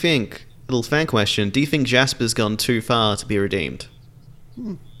 Do you think little fan question. Do you think Jasper's gone too far to be redeemed?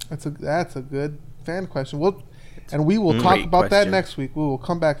 That's a good fan question. We will talk about that next week. We will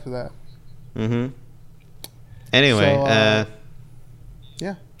come back to that. Mm-hmm. Anyway,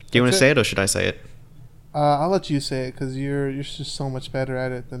 yeah. Do you want to say it or should I say it? I'll let you say it because you're just so much better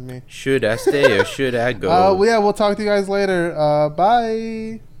at it than me. Should I stay or should I go? We'll talk to you guys later.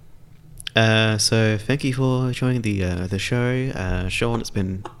 Bye. So thank you for joining the show. Sean, it's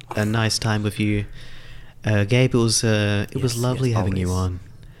been a nice time with you. Gabe, it was lovely having you on.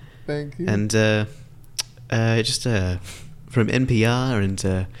 Thank you. And just from NPR and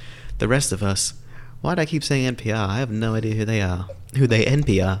the rest of us. Why do I keep saying NPR? I have no idea who they are. Who they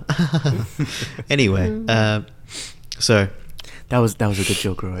NPR? Anyway, so that was a good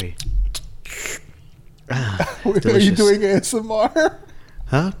joke, Rory. Are you doing ASMR?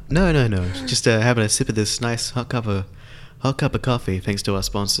 Huh? No. Just having a sip of this nice hot cup of coffee, thanks to our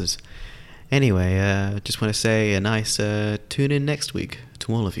sponsors. Anyway, just want to say a nice tune in next week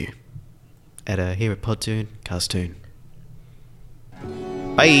to all of you at here at Podtoon, Castoon.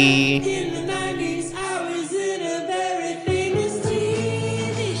 Bye. In the 90s, I was in a very famous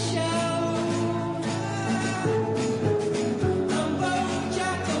TV show. I'm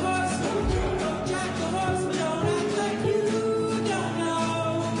Bojack the Horseman. Bojack the Horseman, don't act like you don't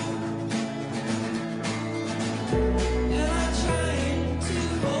know. And I'm trying to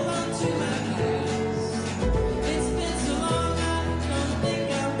hold on to my past. It's been so long, I don't think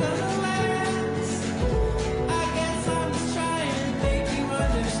I'm gonna last. I guess I'm just trying to make you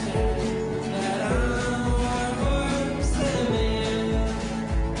understand that I'm more horse than a man,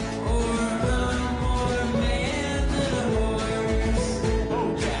 or I'm more man than a horse.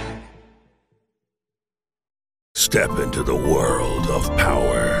 Bojack. Step into the world of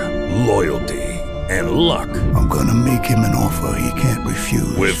power, loyalty, and luck. I'm gonna make him an offer he can't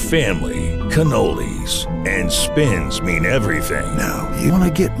refuse. With family, cannolis, and spins mean everything. Now, you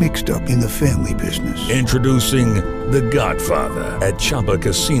wanna get mixed up in the family business. Introducing The Godfather at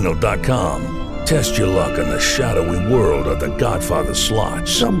ChumbaCasino.com. Test your luck in the shadowy world of The Godfather slot.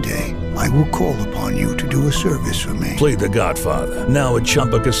 Someday, I will call upon you to do a service for me. Play The Godfather now at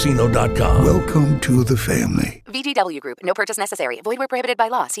ChumbaCasino.com. Welcome to the family. VGW Group. No purchase necessary. Void where prohibited by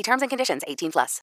law. See terms and conditions. 18+.